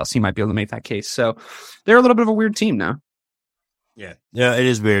somebody else, he might be able to make that case. So they're a little bit of a weird team now. Yeah, it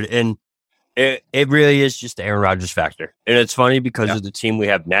is weird. And it really is just the Aaron Rodgers factor. And it's funny because of the team we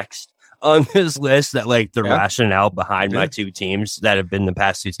have next on this list that like the rationale behind my two teams that have been the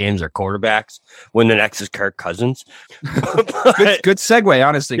past two teams are quarterbacks when the next is Kirk Cousins. Good segue,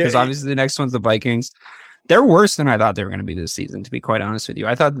 honestly, because obviously the next one's the Vikings. they're worse than I thought they were going to be this season, to be quite honest with you.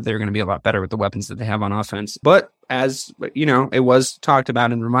 I thought that they were going to be a lot better with the weapons that they have on offense. But as you know, it was talked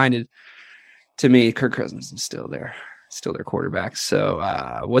about and reminded to me, Kirk Cousins is still their quarterback.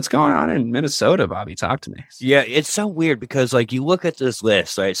 So what's going on in Minnesota, Bobby? Talk to me. Yeah, it's so weird because like you look at this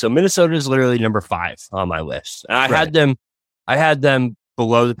list, right? So Minnesota is literally number 5 on my list. And I had them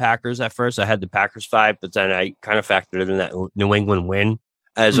below the Packers at first. I had the Packers 5, but then I kind of factored in that New England win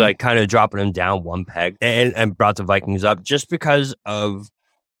as like kind of dropping them down one peg and brought the Vikings up just because of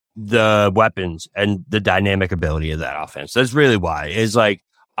the weapons and the dynamic ability of that offense. That's really why. Is like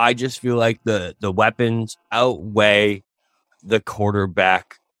I just feel like the weapons outweigh the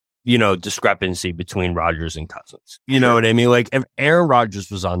quarterback, discrepancy between Rodgers and Cousins. You know what I mean? Like if Aaron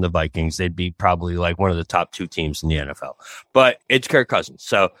Rodgers was on the Vikings, they'd be probably like one of the top 2 teams in the NFL. But it's Kirk Cousins,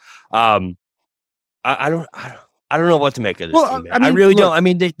 so I don't know what to make of this team. I really don't. I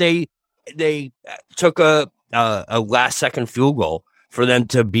mean, they took a last second field goal for them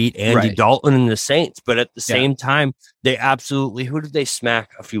to beat Andy Dalton and the Saints. But at the same time, they absolutely, who did they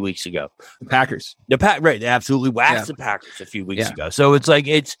smack a few weeks ago? The Packers. Right. They absolutely waxed the Packers a few weeks ago. So it's like,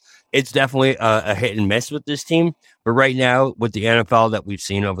 it's definitely a hit and miss with this team. But right now with the NFL that we've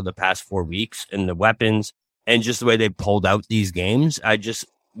seen over the past 4 weeks and the weapons and just the way they pulled out these games,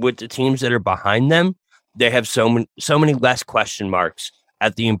 with the teams that are behind them, they have so many less question marks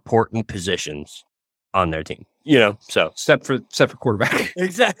at the important positions on their team. So except for quarterback.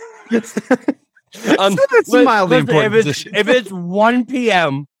 Exactly. It's mildly important. If it's 1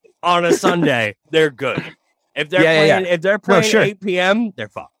 p.m. on a Sunday, they're good. If they're playing 8 p.m., they're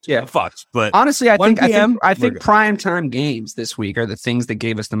fucked. Yeah, fucked. But honestly, I think prime time games this week are the things that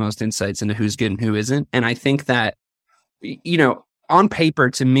gave us the most insights into who's good and who isn't. And I think that on paper,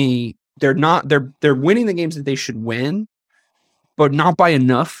 to me, they're winning the games that they should win, but not by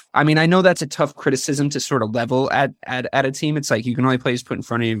enough. I mean, I know that's a tough criticism to sort of level at a team. It's like you can only play who's put in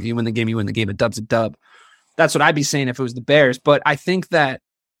front of you. If you win the game, you win the game. A dub's a dub. That's what I'd be saying if it was the Bears. But I think that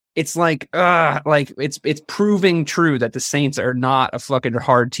it's like it's proving true that the Saints are not a fucking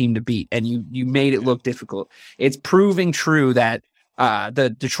hard team to beat, and you made it look difficult. It's proving true that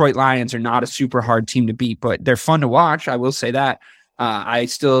the Detroit Lions are not a super hard team to beat, but they're fun to watch. I will say that. I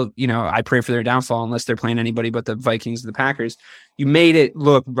still, I pray for their downfall unless they're playing anybody but the Vikings and the Packers. You made it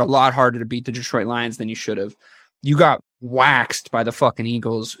look a lot harder to beat the Detroit Lions than you should have. You got waxed by the fucking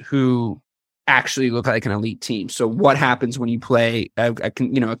Eagles, who actually look like an elite team. So what happens when you play a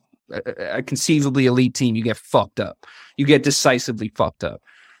conceivably elite team? You get fucked up. You get decisively fucked up.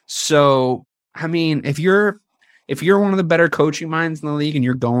 So, I mean, if you're one of the better coaching minds in the league and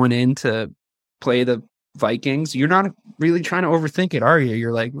you're going in to play the Vikings, you're not really trying to overthink it, are you?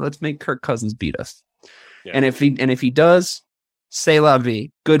 You're like, let's make Kirk Cousins beat us. Yeah. And if he does, c'est la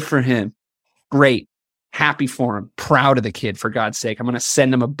vie. Good for him. Great. Happy for him. Proud of the kid, for God's sake. I'm going to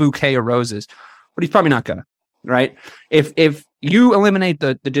send him a bouquet of roses, but he's probably not going to, right? If you eliminate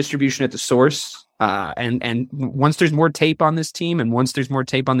the distribution at the source, and once there's more tape on this team and once there's more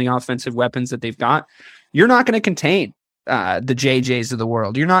tape on the offensive weapons that they've got, you're not going to contain the JJs of the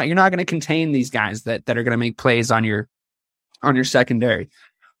world. You're not going to contain these guys that are going to make plays on your secondary,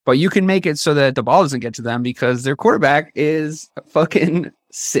 but you can make it so that the ball doesn't get to them because their quarterback is a fucking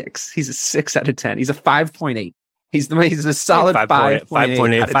 6. He's a 6 out of 10. He's a 5.8. He's a solid 5.8.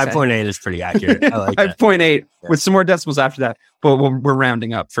 5.8 is pretty accurate. I like 5.8 with some more decimals after that, but we're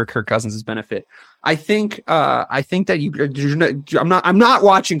rounding up for Kirk Cousins' benefit. I think that I'm not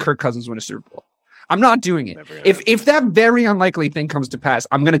watching Kirk Cousins win a Super Bowl. I'm not doing it. If that very unlikely thing comes to pass,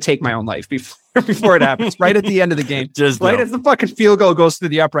 I'm going to take my own life before it happens. Right at the end of the game, as the fucking field goal goes through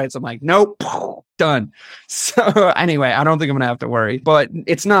the uprights, I'm like, nope, done. So anyway, I don't think I'm going to have to worry. But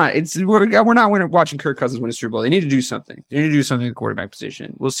we're not watching Kirk Cousins win a Super Bowl. They need to do something. They need to do something in the quarterback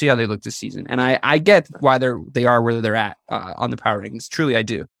position. We'll see how they look this season. And I get why they are where they're at on the power rankings. Truly, I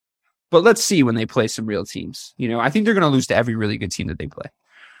do. But let's see when they play some real teams. I think they're going to lose to every really good team that they play.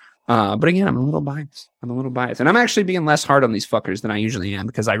 But again, I'm a little biased. And I'm actually being less hard on these fuckers than I usually am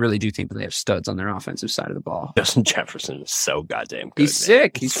because I really do think that they have studs on their offensive side of the ball. Justin Jefferson is so goddamn good. He's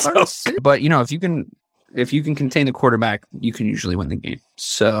sick. He's so sick. But if you can contain the quarterback, you can usually win the game.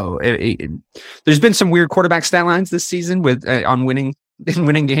 So there's been some weird quarterback stat lines this season with on winning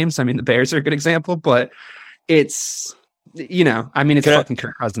games. I mean, the Bears are a good example, but it's it's fucking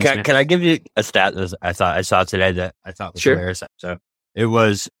Kirk Cousins. Can I give you a stat that I saw today that I thought was hilarious? So it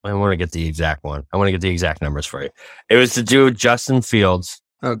was, I want to get the exact one. I want to get the exact numbers for you. It was to do with Justin Fields.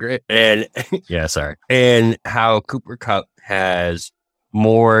 Oh, great. And yeah, sorry. And how Cooper Kupp has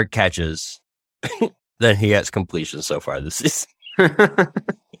more catches than he has completions so far this season.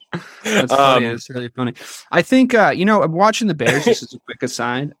 That's funny. It's really funny. I think, watching the Bears, just as a quick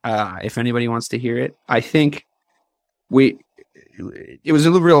aside, if anybody wants to hear it, I think it was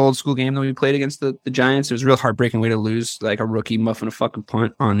a real old school game that we played against the Giants. It was a real heartbreaking way to lose, like a rookie muffing a fucking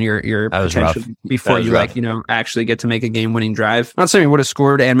punt on your potential before you actually get to make a game winning drive. I'm not saying we would have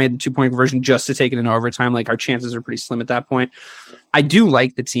scored and made the 2-point conversion just to take it into overtime. Like, our chances are pretty slim at that point. I do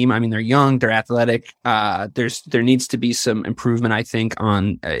like the team. I mean, they're young, they're athletic. There needs to be some improvement, I think,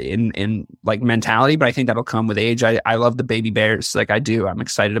 on in like mentality, but I think that'll come with age. I love the baby Bears, like I do. I'm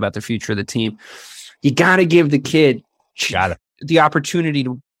excited about the future of the team. You got to give the kid the opportunity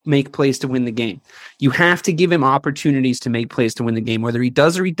to make plays to win the game. You have to give him opportunities to make plays to win the game, whether he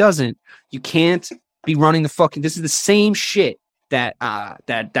does or he doesn't. You can't be running the fucking. This is the same shit that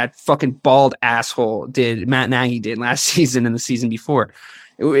fucking bald asshole Matt Nagy did last season and the season before.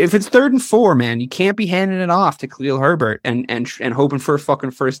 If it's 3rd and 4, man, you can't be handing it off to Khalil Herbert and hoping for a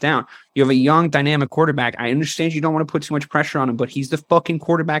fucking first down. You have a young, dynamic quarterback. I understand you don't want to put too much pressure on him, but he's the fucking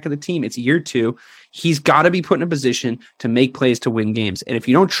quarterback of the team. It's year 2. He's got to be put in a position to make plays to win games. And if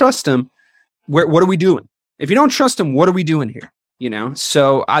you don't trust him, what are we doing? If you don't trust him, what are we doing here?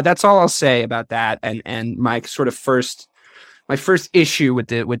 So that's all I'll say about that. And my sort of first issue with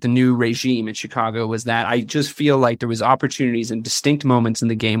the new regime in Chicago was that I just feel like there was opportunities and distinct moments in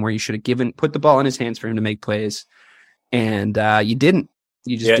the game where you should have put the ball in his hands for him to make plays, and you didn't.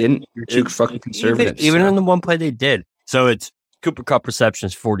 You just didn't. You're too fucking conservative. Even on the one play they did. So it's Cooper Kupp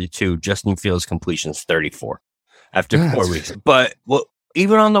receptions 42, Justin Fields completions 34 after 4 weeks. But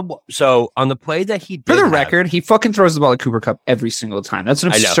even on the play that he did, for the record, he fucking throws the ball at Cooper Kupp every single time. That's an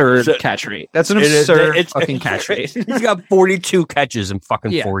absurd catch rate. That's an absurd fucking catch rate. He's got 42 catches in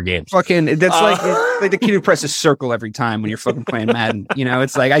fucking 4 games. Fucking, that's like the kid who presses circle every time when you're fucking playing Madden.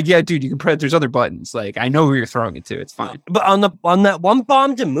 It's like, dude, you can press. There's other buttons. Like, I know who you're throwing it to. It's fine. But on that one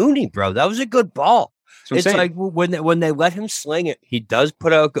bomb to Mooney, bro, that was a good ball. It's like when they let him sling it, he does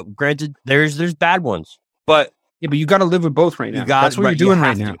put out. Granted, there's bad ones, but. Yeah, but you got to live with both right now. That's what you're doing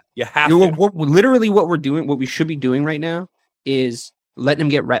right now. You have to. Literally what we're doing, what we should be doing right now is letting him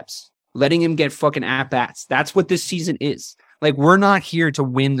get reps, letting him get fucking at-bats. That's what this season is. Like, we're not here to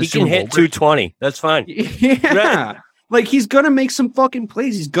win the Super Bowl. He can hit 220. That's fine. Yeah. Like, he's going to make some fucking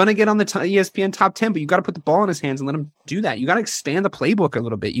plays. He's going to get on the ESPN top 10, but you got to put the ball in his hands and let him do that. You got to expand the playbook a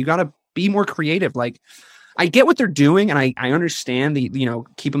little bit. You got to be more creative. Like, I get what they're doing, and I understand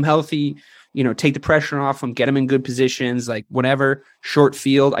keep him healthy, take the pressure off him, get him in good positions, like whatever, short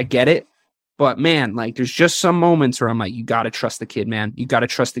field. I get it. But man, like, there's just some moments where I'm like, you got to trust the kid, man. You got to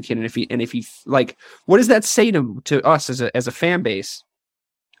trust the kid. And if he like, what does that say to us as a fan base?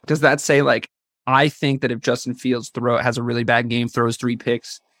 Does that say, like, I think that if Justin Fields has a really bad game, throws 3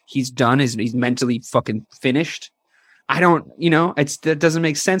 picks, he's done, he's mentally fucking finished? I don't, that doesn't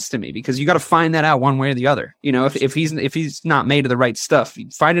make sense to me, because you got to find that out one way or the other. If he's not made of the right stuff,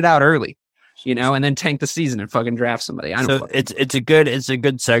 find it out early. And then tank the season and fucking draft somebody. It's a good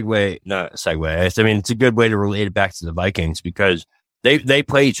segue, not segue. I mean, it's a good way to relate it back to the Vikings, because they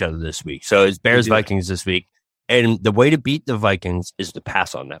play each other this week. So it's Bears Vikings this week, and the way to beat the Vikings is to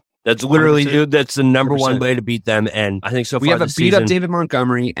pass on them. That's literally 100%. That's the number 100%. One way to beat them. And I think so far we have beat up David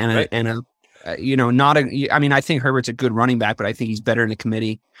Montgomery and I think Herbert's a good running back, but I think he's better in the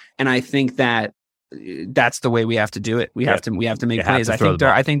committee, and I think that. That's the way we have to do it. We have to make plays. I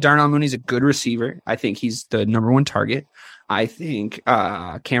think Darnell Mooney's a good receiver. I think he's the number 1 target. I think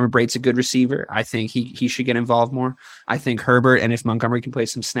Cameron Brate's a good receiver. I think he should get involved more. I think Herbert, and if Montgomery can play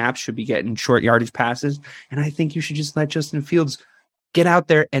some snaps, should be getting short yardage passes. And I think you should just let Justin Fields get out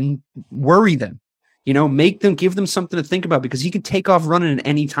there and worry them. Give them something to think about, because he can take off running at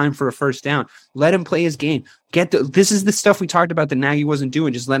any time for a first down. Let him play his game. This is the stuff we talked about that Nagy wasn't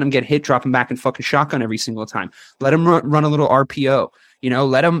doing. Just let him get hit, drop him back, and fucking shotgun every single time. Let him run a little RPO.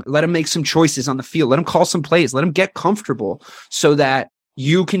 Let him make some choices on the field. Let him call some plays. Let him get comfortable so that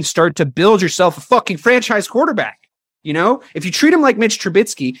you can start to build yourself a fucking franchise quarterback. If you treat him like Mitch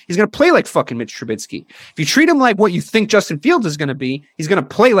Trubisky, he's going to play like fucking Mitch Trubisky. If you treat him like what you think Justin Fields is going to be, he's going to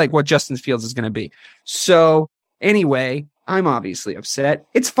play like what Justin Fields is going to be. So anyway, I'm obviously upset.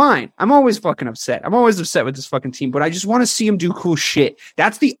 It's fine. I'm always fucking upset. I'm always upset with this fucking team, but I just want to see him do cool shit.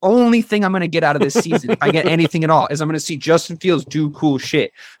 That's the only thing I'm going to get out of this season. If I get anything at all, is I'm going to see Justin Fields do cool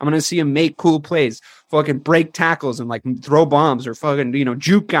shit. I'm going to see him make cool plays, fucking break tackles and like throw bombs or fucking,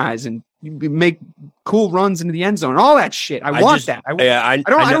 juke guys and make cool runs into the end zone, all that shit. I want that. I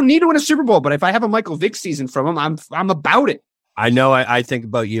don't need to win a Super Bowl, but if I have a Michael Vick season from him, I'm about it. I know. I think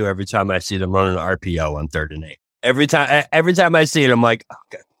about you every time I see them running an RPO on 3rd and 8. Every time I see it, I'm like, oh,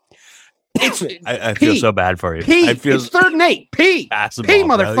 I feel so bad for you. P. I feel It's 3rd and 8. P. Basketball, P,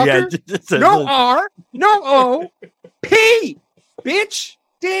 motherfucker. Yeah, no R. No O. P. Bitch.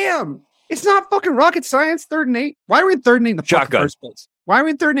 Damn. It's not fucking rocket science. 3rd and 8. Why are we in 3rd and 8 in the fucking first place? Why are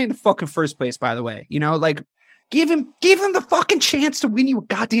we in 3rd and 8 in the fucking first place, by the way? You know, like, give him the fucking chance to win you a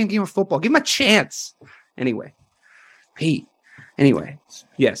goddamn game of football. Give him a chance. Anyway. P. Anyway,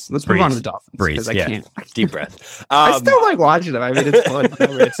 yes, let's move on to the Dolphins. Breathe, I can't. Deep breath. I still like watching them. I mean, it's fun.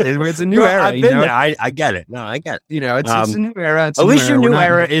 It's a new era. I've been there. I get it. No, I get it. You know, it's a new era. At least your new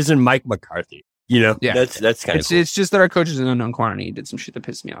era isn't Mike McCarthy. You know, yeah, that's kind of cool. It's just that our coach is an unknown quantity. He did some shit that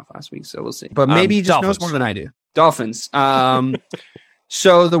pissed me off last week, so we'll see. But maybe he just knows more than I do. Dolphins.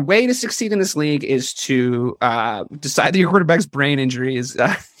 So the way to succeed in this league is to decide that your quarterback's brain injury is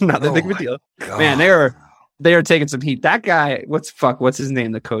not that big of a deal. God. Man, they are taking some heat. That guy, what's his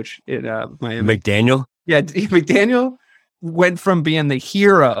name? The coach in Miami. McDaniel? Yeah, McDaniel went from being the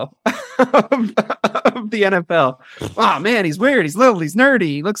hero of the NFL. Oh man, he's weird. He's little. He's nerdy.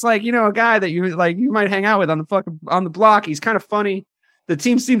 He looks like, you know, a guy that you might hang out with on the block. He's kind of funny. The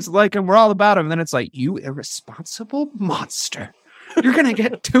team seems to like him. We're all about him. And then it's like, you irresponsible monster. You're gonna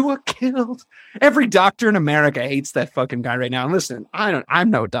get Tua killed. Every doctor in America hates that fucking guy right now. And listen,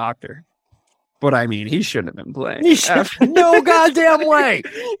 I'm no doctor. But I mean, he shouldn't have been playing. No goddamn way.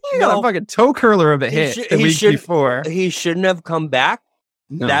 He got a fucking toe curler of a hit the week before. He shouldn't have come back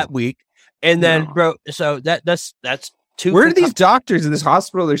that week. And then, bro, so that's two. Where are these doctors in this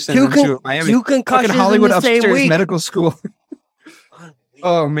hospital they're sending to Miami? Two concussions Hollywood in the same upstairs week. medical school.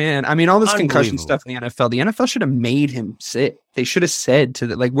 Oh man, I mean, all this concussion stuff in the NFL. The NFL should have made him sit. They should have said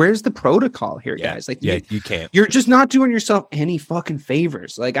to where's the protocol here, guys? Like, you can't. You're just not doing yourself any fucking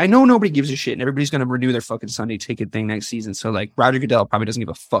favors. Like, I know nobody gives a shit, and everybody's going to renew their fucking Sunday ticket thing next season. So, like, Roger Goodell probably doesn't give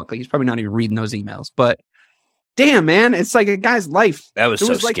a fuck. Like, he's probably not even reading those emails. But damn, man, it's like a guy's life. That was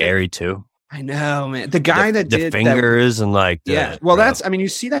so scary too. I know, man. The guy that did the fingers and like, well, that's. I mean, you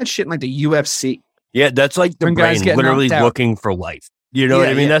see that shit in like the UFC. Yeah, that's like the brain literally looking for life. You know what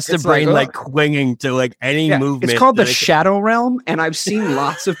I mean? That's the brain like clinging to like any movement. It's called the shadow realm, and I've seen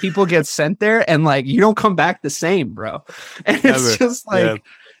lots of people get sent there, and like you don't come back the same, bro. And it's just like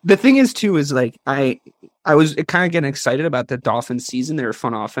the thing is too is like I was kind of getting excited about the Dolphins season. They're a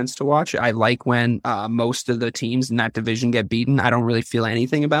fun offense to watch. I like when most of the teams in that division get beaten. I don't really feel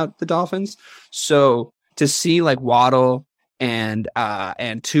anything about the Dolphins, so to see like Waddle and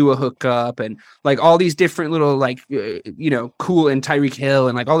Tua hook up and like all these different little like cool, and Tyreek Hill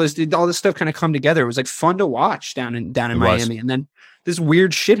and like all this stuff kind of come together. It was like fun to watch down in Miami. And then this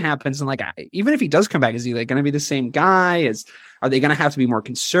weird shit happens, and like even if he does come back, is he like going to be the same guy? Are they going to have to be more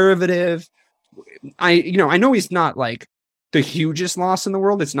conservative? I know he's not like the hugest loss in the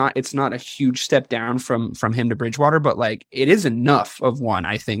world. It's not a huge step down from him to Bridgewater, but like it is enough of one,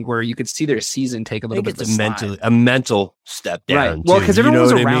 I think, where you could see their season take a little bit of a mental step down. Right. Well, because everyone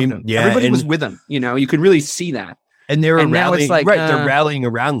was around him. Yeah, everybody was with him. You know, you could really see that. And they were rallying, they're rallying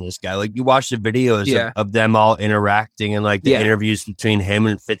around this guy. Like you watch the videos of them all interacting and like the interviews between him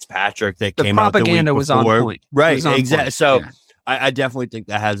and Fitzpatrick that came out the week propaganda was on point. Right. Exactly. So I definitely think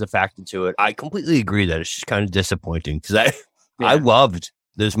that has a factor to it. I completely agree that it's just kind of disappointing because I loved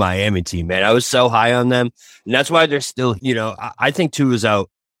this Miami team, man. I was so high on them. And that's why they're still, I think Tua is out.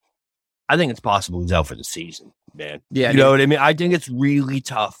 I think it's possible he's out for the season, man. Yeah. You know what I mean? I think it's really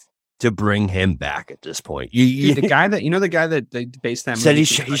tough to bring him back at this point. The guy that they based that said he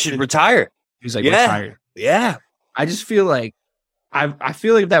should retire. He's like, retired. Yeah. I just feel like I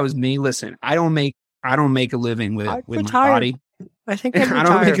feel like if that was me, listen, I don't make a living with my body. I think I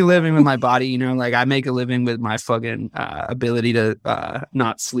don't make a living with my body, like I make a living with my fucking ability to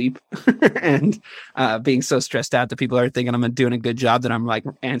not sleep and being so stressed out that people are thinking I'm doing a good job that I'm like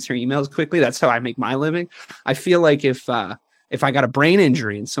answering emails quickly. That's how I make my living. I feel like if I got a brain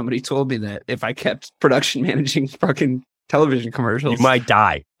injury and somebody told me that if I kept production managing fucking television commercials, you might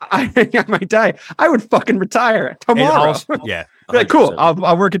die. I might die. I would fucking retire tomorrow. Also, yeah. Like, cool.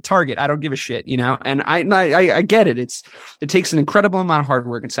 I'll work at Target. I don't give a shit, And I get it. It takes an incredible amount of hard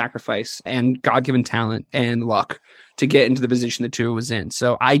work and sacrifice and God-given talent and luck to get into the position that Tua was in.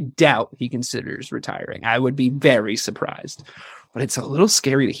 So I doubt he considers retiring. I would be very surprised, but it's a little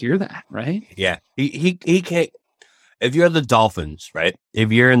scary to hear that, right? Yeah, he can't. If you're the Dolphins, right?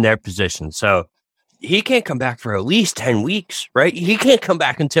 If you're in their position, so he can't come back for at least 10 weeks, right? He can't come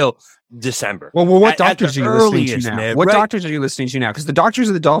back until December. Well, what doctors are you listening to now? Man, doctors are you listening to now? Because the doctors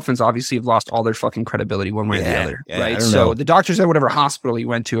of the Dolphins obviously have lost all their fucking credibility one way or the other, right? So the doctors at whatever hospital he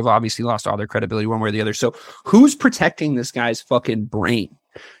went to have obviously lost all their credibility one way or the other. So who's protecting this guy's fucking brain?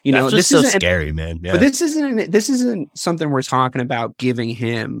 This is so scary, man. Yeah. But this isn't something we're talking about giving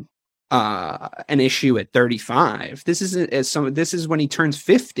him an issue at 35. This is when he turns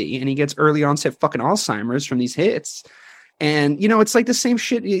 50 and he gets early onset fucking Alzheimer's from these hits. And, it's like the same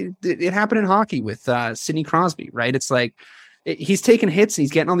shit. It happened in hockey with Sidney Crosby, right? It's like he's taking hits and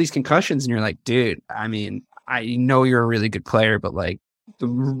he's getting all these concussions. And you're like, dude, I mean, I know you're a really good player, but like the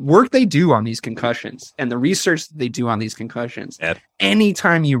work they do on these concussions and the research that they do on these concussions,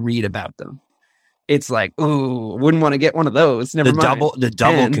 anytime you read about them, it's like, ooh, wouldn't want to get one of those. Never mind. The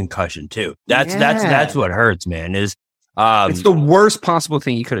double concussion too. That's what hurts, man. It's the worst possible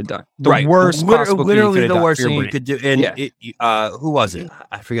thing you could have done. Literally the worst thing you could do. And who was it?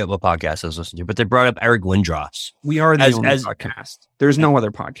 I forget what podcast I was listening to, but they brought up Eric Lindros. We are the only podcast. There's no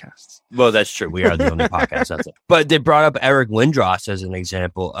other podcasts. Well, that's true. We are the only podcast. That's it. But they brought up Eric Lindros as an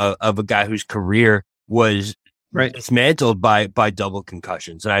example of a guy whose career was dismantled by double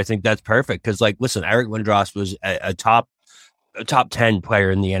concussions, and I think that's perfect because, like, listen, Eric Lindros was a top 10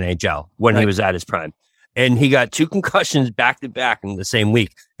 player in the NHL when he was at his prime. And he got 2 concussions back to back in the same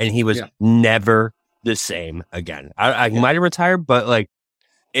week, and he was never the same again. I might have retired, but like,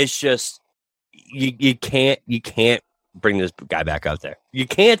 it's just you can't bring this guy back out there. You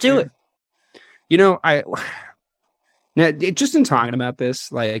can't do it. Just in talking about this,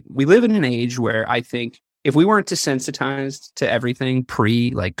 like, we live in an age where I think if we weren't desensitized to everything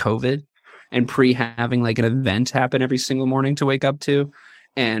pre like COVID and pre having like an event happen every single morning to wake up to,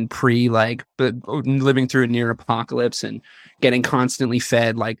 and living through a near apocalypse and getting constantly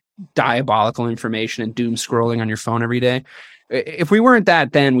fed like diabolical information and doom scrolling on your phone every day. If we weren't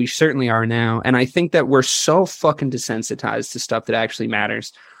that then, we certainly are now. And I think that we're so fucking desensitized to stuff that actually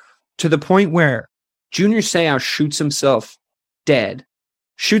matters, to the point where Junior Seau shoots himself dead,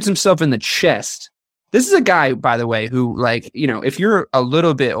 shoots himself in the chest. This is a guy, by the way, who, like, if you're a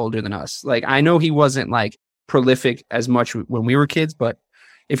little bit older than us, like, I know he wasn't like prolific as much when we were kids, but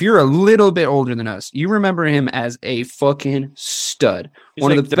if you're a little bit older than us, you remember him as a fucking stud. He's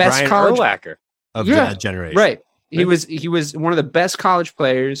one of the best college Urlacher of that generation. Right. He was one of the best college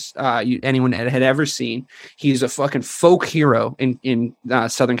players anyone had ever seen. He's a fucking folk hero in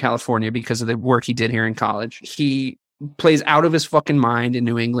Southern California because of the work he did here in college. He plays out of his fucking mind in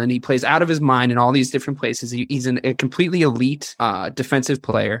New England. He plays out of his mind in all these different places. He's a completely elite defensive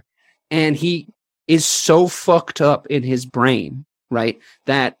player, and he is so fucked up in his brain, right,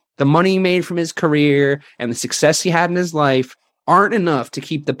 that the money he made from his career and the success he had in his life aren't enough to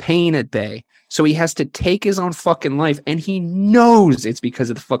keep the pain at bay. So he has to take his own fucking life, and he knows it's because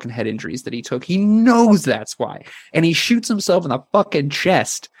of the fucking head injuries that he took. He knows that's why. And he shoots himself in the fucking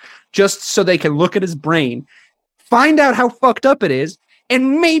chest just so they can look at his brain, find out how fucked up it is,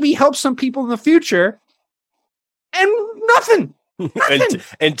 and maybe help some people in the future. And nothing.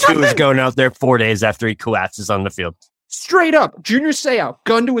 And two is going out there 4 days after he collapses on the field. Straight up, Junior Seau,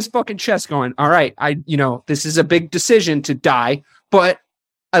 gun to his fucking chest, going, all right, this is a big decision to die, but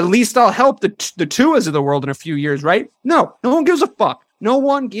at least I'll help the Tuas of the world in a few years, right? No one gives a fuck. No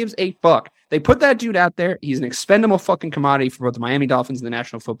one gives a fuck. They put that dude out there. He's an expendable fucking commodity for both the Miami Dolphins and the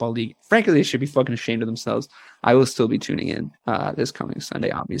National Football League. Frankly, they should be fucking ashamed of themselves. I will still be tuning in this coming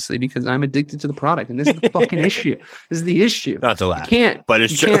Sunday, obviously, because I'm addicted to the product, and this is the fucking issue. This is the issue. Not to laugh, but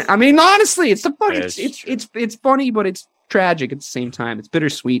it's true. I mean, honestly, it's the fucking. It's funny, but it's tragic at the same time. It's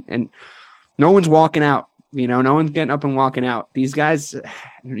bittersweet, and no one's walking out. No one's getting up and walking out. These guys,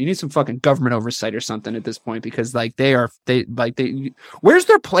 you need some fucking government oversight or something at this point, because where's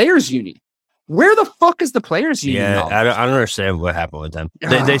their players union? Where the fuck is the players union? Yeah, I don't understand what happened with them.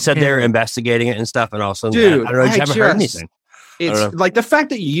 They said they were investigating it and stuff, and also, dude, I don't know, I haven't heard anything. It's like the fact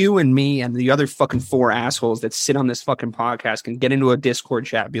that you and me and the other fucking 4 assholes that sit on this fucking podcast can get into a Discord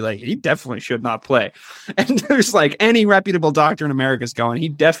chat and be like, he definitely should not play. And there's like any reputable doctor in America is going, he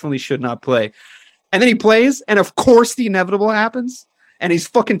definitely should not play. And then he plays, and of course the inevitable happens, and he's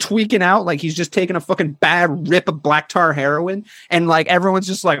fucking tweaking out like he's just taking a fucking bad rip of black tar heroin, and like everyone's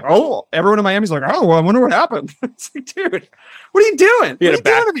just like, oh, everyone in Miami's like, oh, well, I wonder what happened. It's like, dude, what are you doing? He had a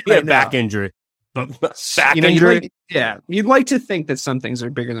back injury. Back injury? You'd like to think that some things are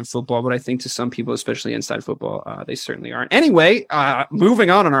bigger than football, but I think to some people, especially inside football, they certainly aren't. Anyway, moving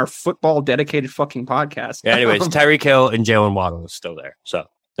on our football-dedicated fucking podcast. Yeah, anyways, Tyreek Hill and Jalen Waddle is still there, so.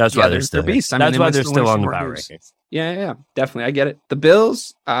 That's why they're still beasts. That's why they're still on the power rankings. Yeah, definitely. I get it. The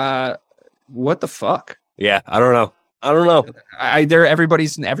Bills, what the fuck? Yeah, I don't know. They're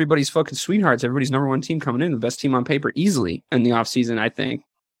everybody's fucking sweethearts. Everybody's number one team coming in, the best team on paper easily in the offseason, I think.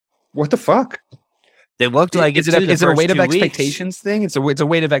 What the fuck? They looked like is it a weight of expectations thing? It's a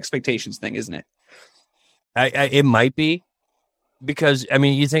weight of expectations thing, isn't it? It might be, because I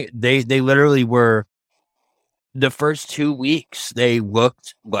mean, you think they literally were the first 2 weeks, they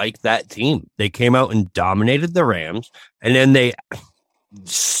looked like that team. They came out and dominated the Rams, and then they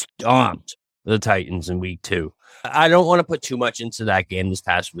stomped the Titans in week 2. I don't want to put too much into that game this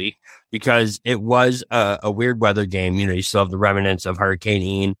past week because it was a weird weather game. You know, you still have the remnants of Hurricane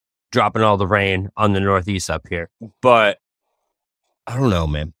Ian dropping all the rain on the Northeast up here. But I don't know,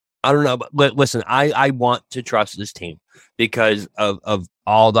 man. I don't know. But listen, I want to trust this team because of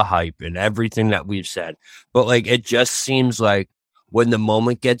all the hype and everything that we've said. But like, it just seems like when the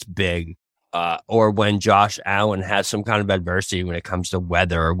moment gets big, or when Josh Allen has some kind of adversity when it comes to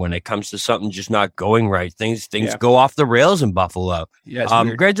weather or when it comes to something just not going right, things go off the rails in Buffalo.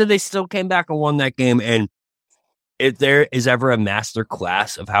 Yeah, granted, they still came back and won that game. And if there is ever a master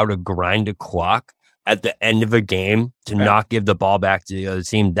class of how to grind a clock at the end of a game to not give the ball back to the other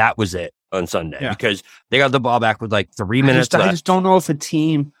team, that was it on Sunday because they got the ball back with like 3 minutes left. I just don't know if a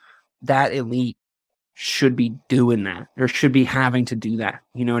team that elite should be doing that or should be having to do that.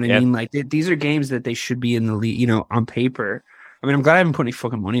 You know what I mean? Like these are games that they should be in the league, you know, on paper. I mean, I'm glad I haven't put any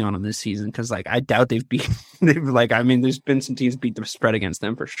fucking money on them this season because, like, I doubt there's been some teams beat the spread against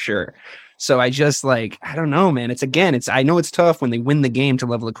them for sure. So I just, like, I don't know, man. I know it's tough when they win the game to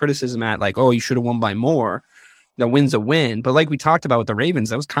level of criticism at, like, oh, you should have won by more. The win's a win. But like we talked about with the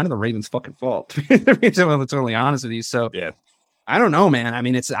Ravens, that was kind of the Ravens' fucking fault. To be totally honest with you. So, yeah. I don't know, man. I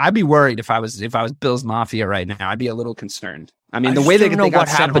mean, I'd be worried if I was Bills Mafia right now. I'd be a little concerned. I mean, the way they got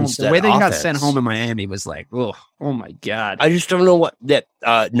sent home in Miami was like, oh my God. I just don't know what that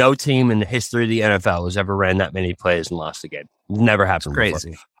no team in the history of the NFL has ever ran that many plays and lost a game. Never happened.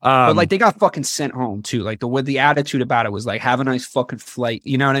 Crazy. But like they got fucking sent home too. Like the attitude about it was like, have a nice fucking flight.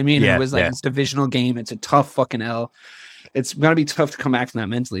 You know what I mean? Yeah, it was like it's a divisional game. It's a tough fucking L. It's gonna be tough to come back from that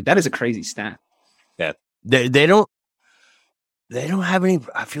mentally. That is a crazy stat. Yeah. They don't have any.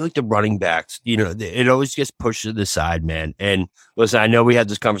 I feel like the running backs, you know, it always gets pushed to the side, man. And listen, I know we had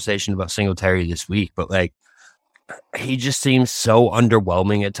this conversation about Singletary this week, but like, he just seems so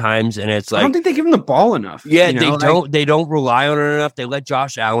underwhelming at times. And it's like, I don't think they give him the ball enough. Yeah, you know, they don't rely on it enough. They let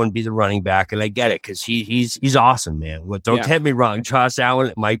Josh Allen be the running back, and I get it because he's awesome, man. Don't get me wrong, Josh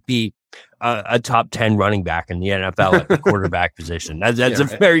Allen might be a top 10 running back in the NFL at the quarterback position. That's a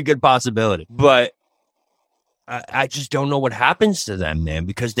very good possibility, but. I just don't know what happens to them, man,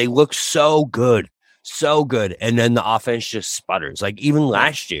 because they look so good. And then the offense just sputters. Like even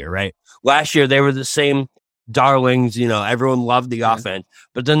last year, right? Last year, they were the same darlings. You know, everyone loved the offense,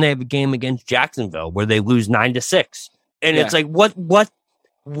 but then they have a game against Jacksonville where they lose 9-6. And it's like, what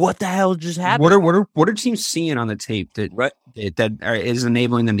the hell just happened? What are teams seeing on the tape that is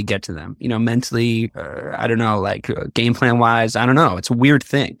enabling them to get to them? You know, mentally, I don't know, like game plan wise, I don't know. It's a weird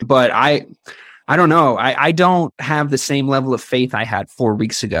thing, but I don't know. I don't have the same level of faith I had 4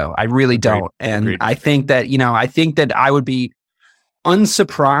 weeks ago. I really don't. And Agreed. I think that I would be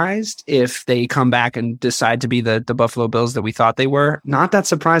unsurprised if they come back and decide to be the Buffalo Bills that we thought they were. Not that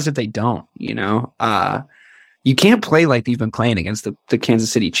surprised if they don't, you know. You can't play like they've been playing against the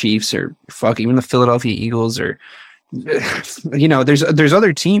Kansas City Chiefs or even the Philadelphia Eagles or you know, there's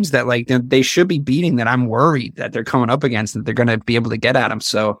other teams that like they should be beating that I'm worried that they're coming up against and they're going to be able to get at them.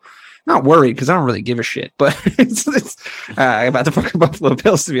 So not worried because I don't really give a shit, but it's about the fucking Buffalo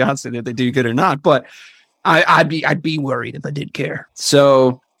Bills, to be honest with you, if they do good or not. But I'd be worried if I did care.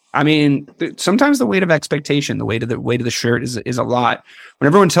 So, I mean, sometimes the weight of expectation, the weight of the shirt is a lot. When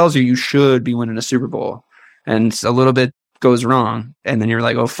everyone tells you should be winning a Super Bowl and a little bit goes wrong, and then you're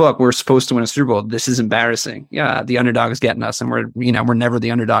like, oh fuck, we're supposed to win a Super Bowl. This is embarrassing. Yeah, the underdog is getting us, and we're never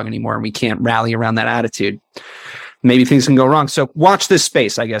the underdog anymore, and we can't rally around that attitude. Maybe things can go wrong. So watch this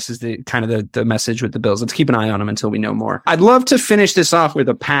space, I guess, is the kind of the message with the Bills. Let's keep an eye on them until we know more. I'd love to finish this off with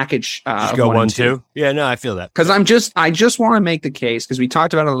a package. Just go 1-2. Yeah, no, I feel that. Because I just want to make the case, because we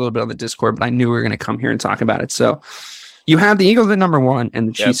talked about it a little bit on the Discord, but I knew we were going to come here and talk about it. So you have the Eagles at number 1 and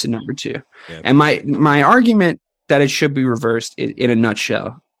the Chiefs at number 2. Yep. And my argument that it should be reversed in a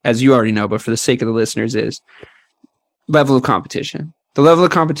nutshell, as you already know, but for the sake of the listeners, is level of competition. The level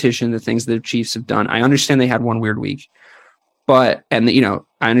of competition, the things that the Chiefs have done. I understand they had one weird week, I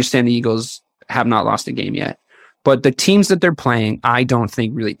understand the Eagles have not lost a game yet, but the teams that they're playing, I don't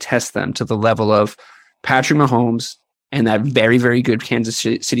think really test them to the level of Patrick Mahomes and that very, very good Kansas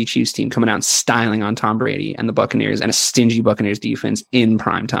City Chiefs team coming out and styling on Tom Brady and the Buccaneers and a stingy Buccaneers defense in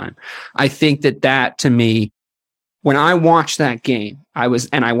prime time. I think that to me, when I watched that game, I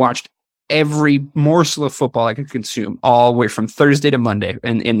watched every morsel of football I could consume all the way from Thursday to Monday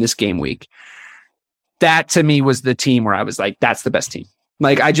in this game week. That to me was the team where I was like, that's the best team.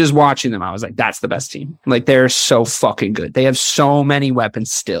 Like, I just watching them, I was like, that's the best team. Like, they're so fucking good. They have so many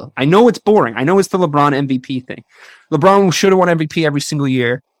weapons still. I know it's boring. I know it's the LeBron MVP thing. LeBron should have won MVP every single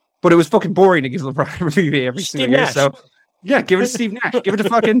year, but it was fucking boring to give LeBron MVP every single year. So, yeah, give it to Steve Nash. Give it to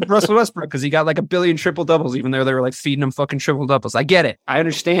fucking Russell Westbrook because he got like 1 billion triple-doubles, even though they were like feeding him fucking triple-doubles. I get it. I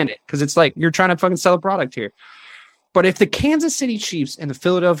understand it because it's like you're trying to fucking sell a product here. But if the Kansas City Chiefs and the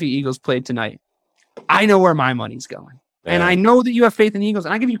Philadelphia Eagles played tonight, I know where my money's going. Yeah. And I know that you have faith in the Eagles,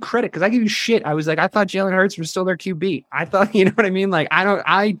 and I give you credit because I give you shit. I was like, I thought Jalen Hurts was still their QB. I thought, you know what I mean? Like,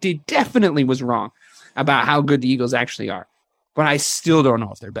 definitely was wrong about how good the Eagles actually are, but I still don't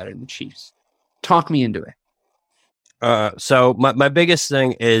know if they're better than the Chiefs. Talk me into it. So my biggest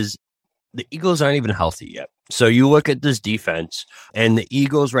thing is the Eagles aren't even healthy yet. So you look at this defense, and the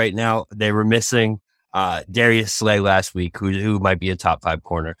Eagles right now, they were missing Darius Slay last week, who might be a top 5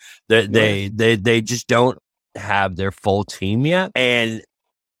 corner. They just don't have their full team yet. And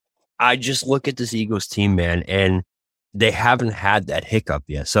I just look at this Eagles team, man, and they haven't had that hiccup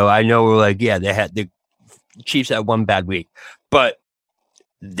yet. So I know we're like, yeah, they had the Chiefs had one bad week, but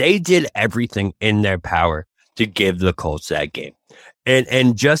they did everything in their power to give the Colts that game.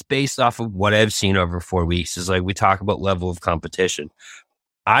 And just based off of what I've seen over 4 weeks is like we talk about level of competition.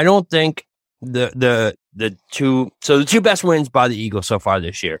 I don't think the two best wins by the Eagles so far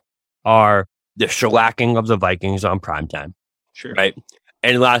this year are the shellacking of the Vikings on primetime. Sure. Right.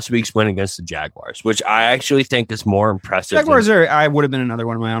 And last week's win against the Jaguars, which I actually think is more impressive. Jaguars I would have been another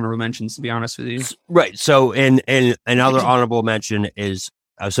one of my honorable mentions, to be honest with you. Right. So, and another honorable mention is,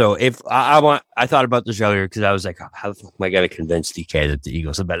 so if I thought about this earlier because I was like, how the fuck am I going to convince DK that the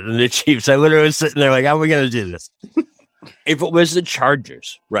Eagles are better than the Chiefs? I literally was sitting there like, how are we going to do this? If it was the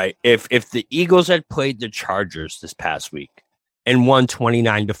Chargers, right? If the Eagles had played the Chargers this past week and won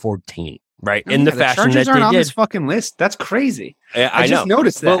 29-14, right? In the fashion Chargers that aren't they on did. This fucking list. That's crazy. I just know.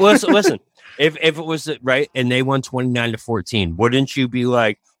 Noticed that. But listen, if it was right and they won 29-14, wouldn't you be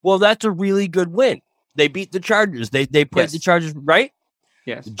like, well, that's a really good win? They beat the Chargers. They played the Chargers, right?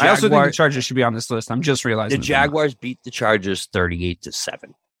 Yes. I also think the Chargers should be on this list. I'm just realizing the Jaguars beat the Chargers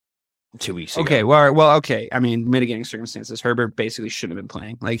 38-7 2 weeks ago. Okay, well, okay. I mean, mitigating circumstances. Herbert basically shouldn't have been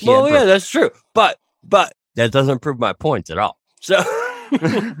playing. Like, yeah, that's true. But that doesn't prove my points at all. So,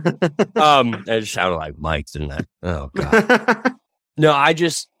 that just sounded like Mike, didn't it? Oh God. No, I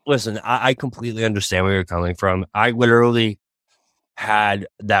completely understand where you're coming from. I literally had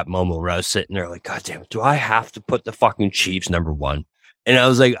that moment where I was sitting there like, God damn it, do I have to put the fucking Chiefs number 1? And I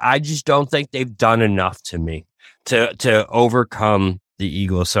was like, I just don't think they've done enough to me to overcome the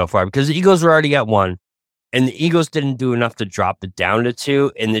Eagles so far, because the Eagles were already at 1 and the Eagles didn't do enough to drop it down to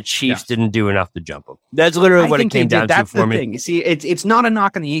 2 and the Chiefs didn't do enough to jump them. That's literally what it came down to for me. Thing. See, it's not a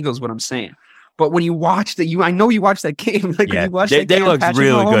knock on the Eagles, what I'm saying. But when you watch I know you watched that game. Like, when you watch that game, they looked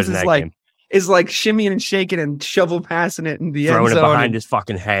really good in that game. Is like shimmying and shaking and shovel passing it in the end zone. Throwing it behind his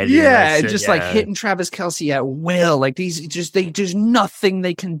fucking head. Yeah, and just like hitting Travis Kelce at will. Like there's nothing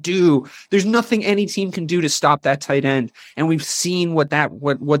they can do. There's nothing any team can do to stop that tight end. And we've seen what that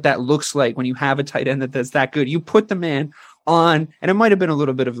looks like when you have a tight end that's that good. You put the man on, and it might have been a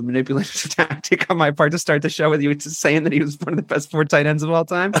little bit of a manipulative tactic on my part to start the show with you, just saying that he was one of the best 4 tight ends of all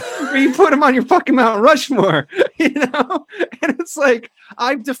time. Where you put him on your fucking Mount Rushmore, and it's like,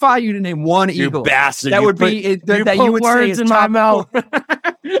 I defy you to name one Eagle. You bastard! That would be that you would words say in my mouth.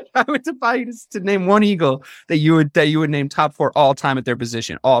 I would defy you to name one Eagle that you would name top 4 all time at their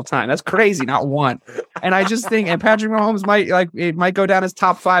position, all time. That's crazy, not one. And I just think, and Patrick Mahomes might go down as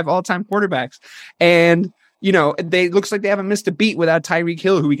top 5 all time quarterbacks, and. Looks like they haven't missed a beat without Tyreek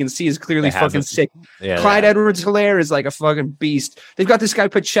Hill, who we can see is clearly fucking sick. Yeah, Clyde Edwards-Helaire is like a fucking beast. They've got this guy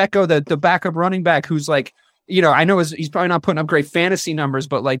Pacheco, the backup running back, who's like, I know he's probably not putting up great fantasy numbers,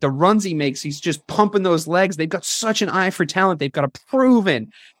 but like the runs he makes, he's just pumping those legs. They've got such an eye for talent. They've got a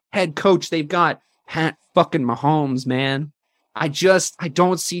proven head coach. They've got Pat fucking Mahomes, man. I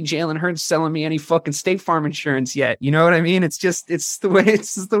don't see Jalen Hurts selling me any fucking State Farm insurance yet. You know what I mean? It's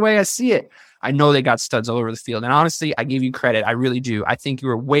the way I see it. I know they got studs all over the field. And honestly, I give you credit. I really do. I think you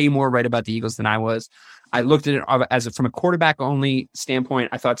were way more right about the Eagles than I was. I looked at it from a quarterback only standpoint.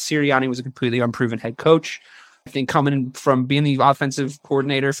 I thought Sirianni was a completely unproven head coach. I think coming from being the offensive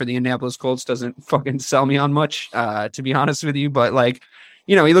coordinator for the Indianapolis Colts doesn't fucking sell me on much, to be honest with you. But like,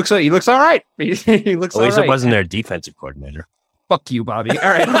 he looks all right. He looks at least all right. It wasn't their defensive coordinator. Fuck you, Bobby. All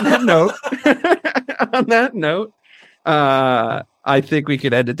right. On that note, I think we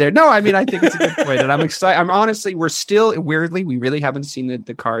could end it there. No, I mean, I think it's a good point. And I'm excited. I'm honestly, we really haven't seen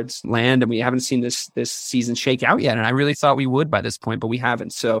the cards land, and we haven't seen this season shake out yet. And I really thought we would by this point, but we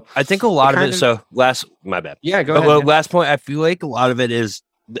haven't. So I think a lot of it. So my bad. Yeah, go ahead. Last point, I feel like a lot of it is,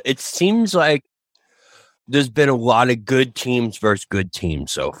 it seems like there's been a lot of good teams versus good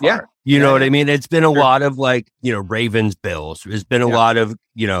teams so far. Yeah. You know what I mean? It's been a lot of Ravens, Bills. There's been a lot of,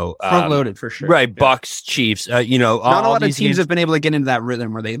 front loaded for sure. Right. Bucs, Chiefs, not a lot of teams have been able to get into that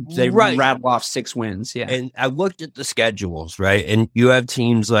rhythm where they rattle off 6 wins. Yeah. And I looked at the schedules, right? And you have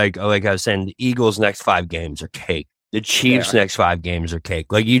teams like I was saying, the Eagles' next 5 games are cake. The Chiefs' next 5 games are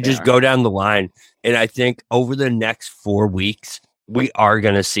cake. Like, you just go down the line. And I think over the next 4 weeks, we are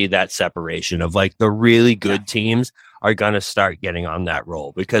going to see that separation of like the really good teams are going to start getting on that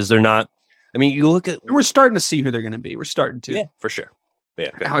roll, because they're not. I mean, you look at. We're starting to see who they're going to be. We're starting to. Yeah, for sure.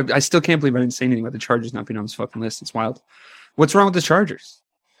 Yeah. I still can't believe I didn't say anything about the Chargers not being on this fucking list. It's wild. What's wrong with the Chargers?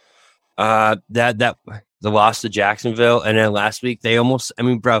 That the loss to Jacksonville, and then last week they almost. I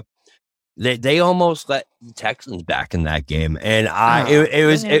mean, bro, they almost let the Texans back in that game, and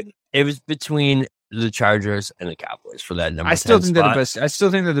it was between the Chargers and the Cowboys for that number. I still think they're the best. I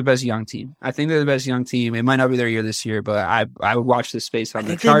still think they're the best young team. I think they're the best young team. It might not be their year this year, but I would watch this space on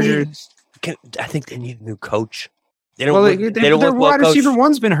the Chargers. I think they need a new coach. Their wide receiver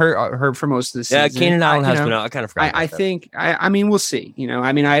one's been hurt for most of the season. Yeah, Keenan Allen has been out. I kind of forgot. I mean, we'll see.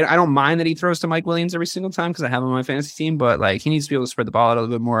 I don't mind that he throws to Mike Williams every single time because I have him on my fantasy team, but like, he needs to be able to spread the ball out a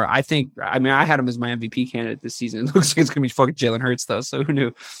little bit more. I had him as my MVP candidate this season. It looks like it's gonna be fucking Jalen Hurts though. So who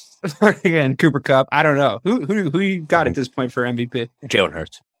knew? Again, Cooper Kupp. I don't know who you got at this point for MVP. Jalen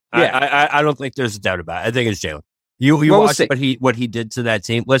Hurts. Yeah, I don't think there's a doubt about it. I think it's Jalen. You watch what he did to that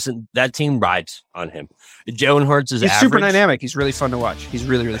team. Listen, that team rides on him. Jalen Hurts is super dynamic. He's really fun to watch. He's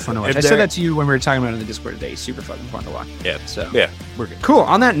really, really fun to watch. I said that to you when we were talking about it in the Discord today. He's super fucking fun to watch. Yeah. So we're good. Cool.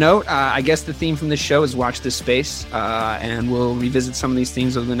 On that note, I guess the theme from this show is watch this space, and we'll revisit some of these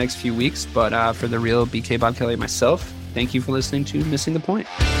themes over the next few weeks. But for the real BK Bob Kelly and myself, thank you for listening to Missing the Point.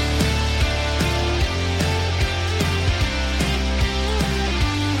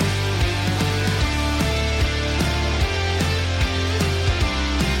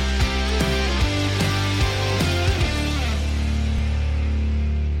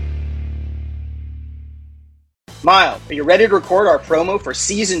 Miles, are you ready to record our promo for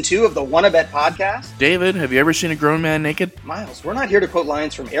Season 2 of the Wanna Bet podcast? David, have you ever seen a grown man naked? Miles, we're not here to quote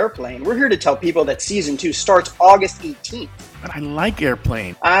lines from Airplane. We're here to tell people that Season 2 starts August 18th. But I like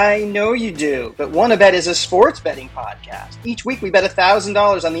Airplane. I know you do, but Wanna Bet is a sports betting podcast. Each week we bet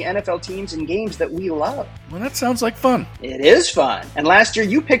 $1,000 on the NFL teams and games that we love. Well, that sounds like fun. It is fun. And last year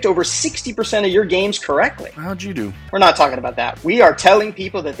you picked over 60% of your games correctly. How'd you do? We're not talking about that. We are telling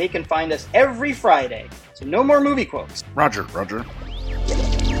people that they can find us every Friday. So no more movie quotes. Roger.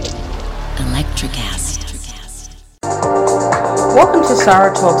 Electricast. Welcome to Sarah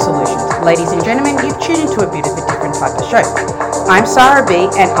Talk Solutions. Ladies and gentlemen, you've tuned into a bit of a different type of show. I'm Sarah B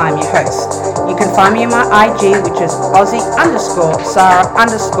and I'm your host. You can find me on my IG, which is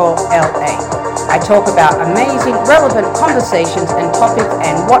Aussie_Sarah_LA. I talk about amazing, relevant conversations and topics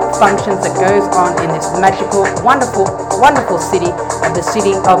and what functions that goes on in this magical, wonderful, wonderful city of the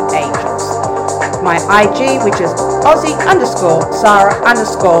City of Angels. My IG, which is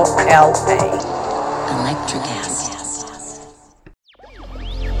Aussie_Sarah_LA. Electricast.